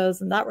 I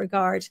suppose, in that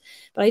regard.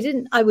 But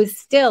I was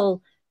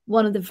still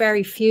one of the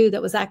very few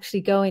that was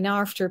actually going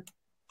after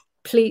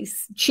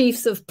police,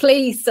 chiefs of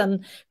police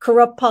and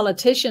corrupt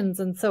politicians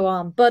and so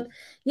on. But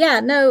yeah,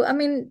 no, I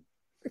mean,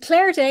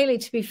 Claire Daly,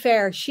 to be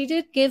fair, she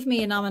did give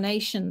me a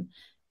nomination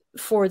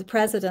for the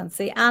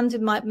presidency, and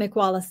Mick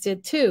Wallace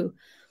did too.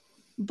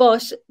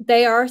 But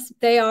they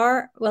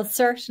are, well,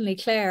 certainly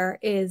Claire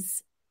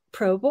is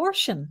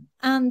pro-abortion.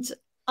 And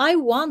I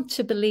want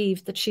to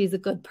believe that she's a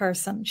good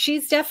person.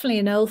 She's definitely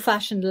an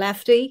old-fashioned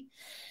lefty,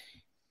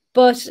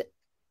 but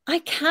I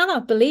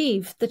cannot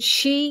believe that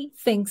she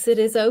thinks it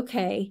is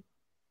okay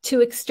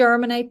to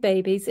exterminate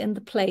babies in the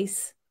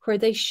place where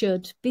they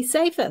should be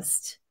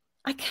safest.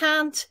 I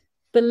can't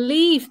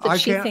believe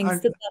that she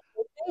thinks that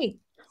that's okay.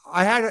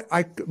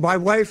 My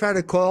wife had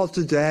a call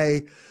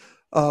today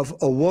of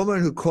a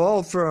woman who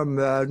called from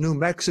New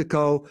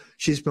Mexico.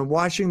 She's been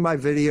watching my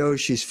videos.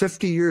 She's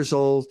 50 years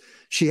old.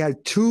 She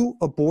had 2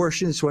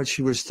 abortions when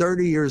she was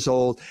 30 years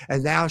old.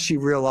 And now she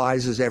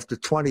realizes after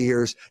 20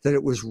 years that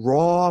it was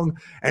wrong.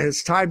 And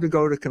it's time to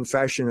go to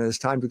confession, and it's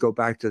time to go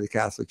back to the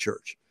Catholic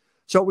Church.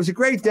 So it was a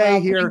great day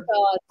here.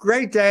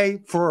 Great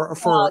day for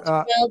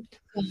God.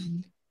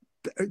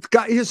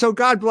 So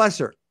God bless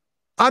her.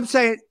 I'm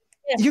saying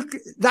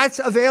that's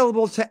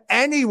available to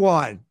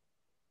anyone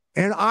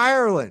in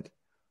Ireland.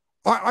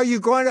 Are you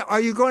going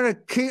to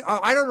keep?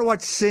 I don't know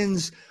what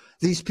sins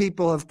these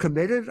people have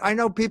committed. I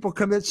know people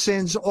commit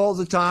sins all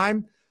the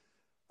time.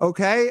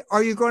 Okay.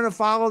 Are you going to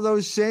follow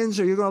those sins?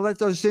 Are you going to let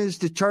those sins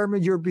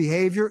determine your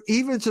behavior,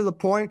 even to the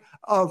point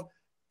of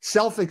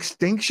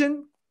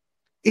self-extinction,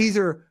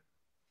 either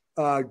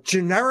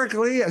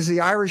generically as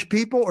the Irish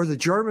people or the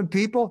German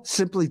people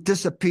simply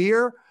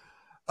disappear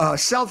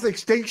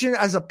self-extinction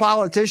as a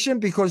politician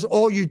because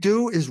all you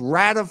do is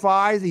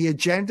ratify the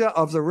agenda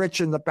of the rich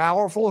and the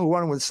powerful who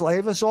want to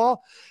enslave us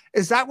all?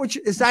 Is that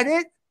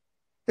it?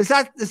 Is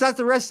that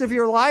the rest of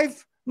your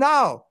life?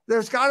 No,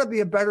 there's got to be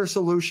a better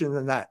solution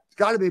than that. It's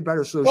got to be a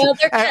better solution. Well,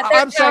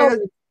 I'm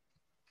saying,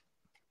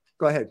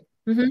 go ahead.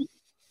 Mm-hmm.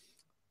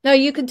 No,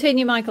 you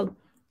continue, Michael.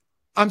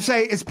 I'm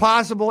saying it's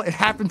possible. It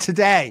happened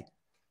today.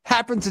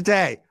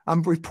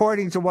 I'm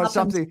reporting to what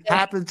something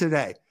happened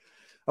today.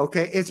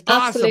 Okay, it's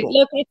possible. Absolutely.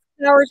 Look, it's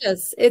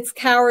cowardice. It's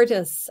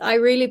cowardice.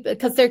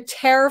 Because they're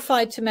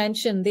terrified to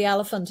mention the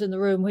elephant in the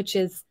room, which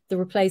is the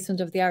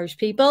replacement of the Irish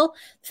people.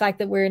 The fact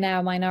that we're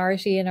now a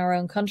minority in our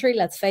own country.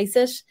 Let's face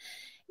it.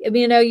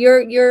 You know,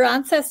 your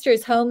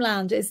ancestors'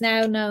 homeland is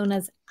now known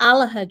as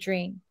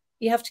Alahadreen.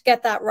 You have to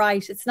get that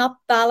right. It's not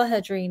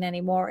Balahadreen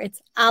anymore.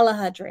 It's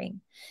Alahadreen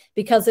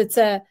because it's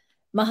a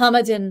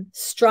Mohammedan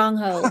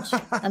stronghold,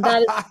 and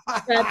that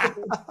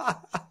is.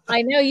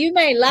 I know you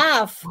may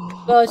laugh,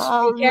 but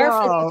be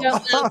careful. No. You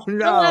don't laugh. No. Don't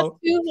laugh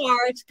too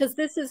hard because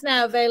this is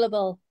now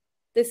available.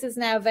 This is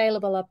now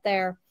available up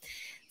there.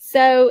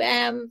 So,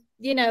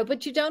 you know,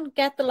 but you don't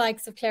get the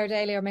likes of Claire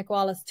Daly or Mick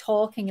Wallace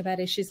talking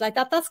about issues like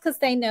that. That's because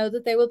they know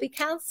that they will be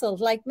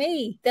cancelled, like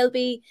me. They'll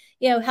be,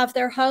 you know, have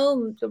their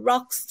home, the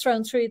rocks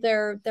thrown through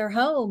their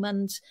home,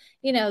 and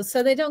you know,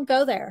 so they don't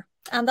go there,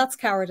 and that's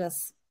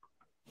cowardice.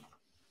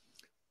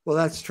 Well,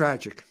 that's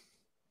tragic.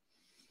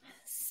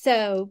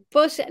 So,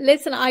 but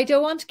listen, I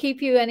don't want to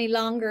keep you any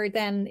longer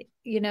than,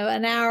 you know,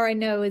 an hour. I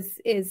know is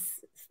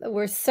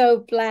we're so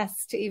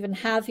blessed to even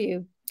have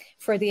you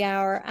for the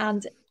hour.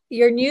 And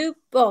your new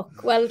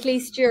book, well, at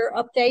least your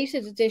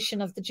updated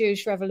edition of the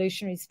Jewish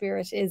Revolutionary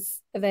Spirit is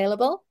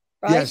available,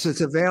 right? Yes,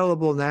 it's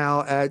available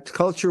now at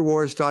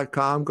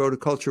culturewars.com. Go to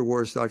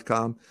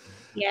culturewars.com.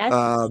 Yes.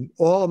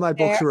 All of my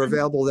books are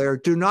available there.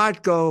 Do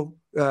not go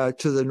to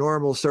the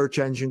normal search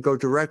engine. Go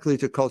directly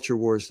to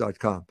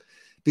culturewars.com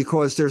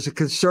because there's a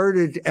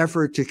concerted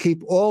effort to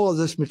keep all of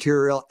this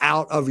material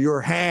out of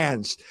your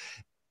hands.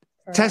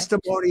 Correct.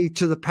 Testimony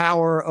to the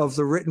power of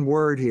the written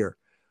word here.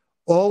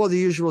 All of the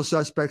usual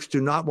suspects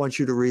do not want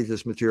you to read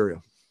this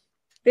material.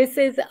 This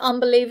is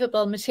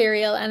unbelievable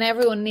material, and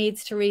everyone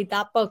needs to read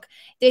that book.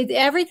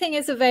 Everything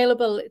is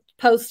available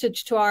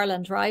postage to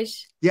Ireland, right?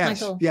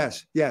 Yes, Michael?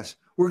 Yes.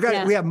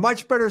 We have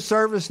much better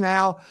service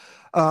now.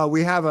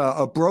 We have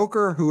a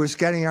broker who is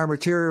getting our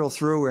material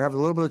through. We're having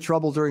a little bit of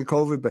trouble during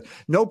COVID, but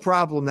no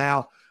problem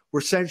now.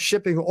 We're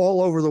shipping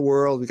all over the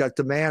world. We got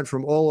demand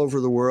from all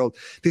over the world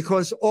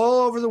because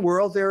all over the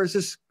world there is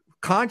this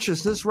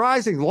consciousness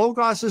rising.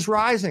 Logos is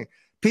rising.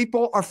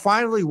 People are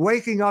finally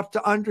waking up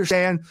to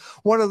understand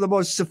one of the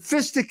most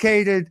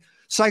sophisticated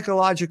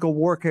psychological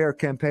warfare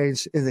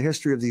campaigns in the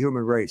history of the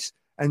human race.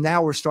 And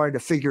now we're starting to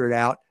figure it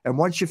out. And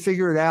once you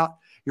figure it out,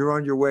 you're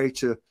on your way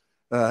to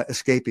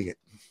escaping it.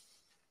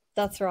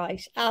 That's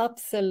right.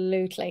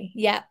 Absolutely.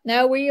 Yeah.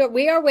 No, we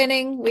are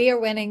winning. We are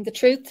winning. The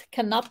truth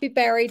cannot be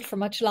buried for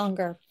much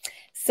longer.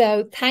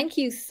 So thank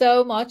you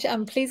so much.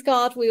 And please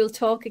God, we will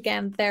talk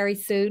again very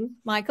soon.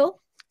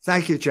 Michael?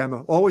 Thank you,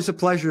 Gemma. Always a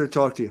pleasure to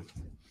talk to you.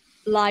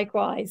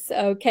 Likewise.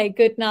 Okay.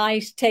 Good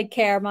night. Take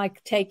care,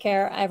 Mike. Take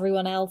care,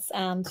 everyone else.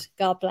 And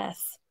God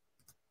bless.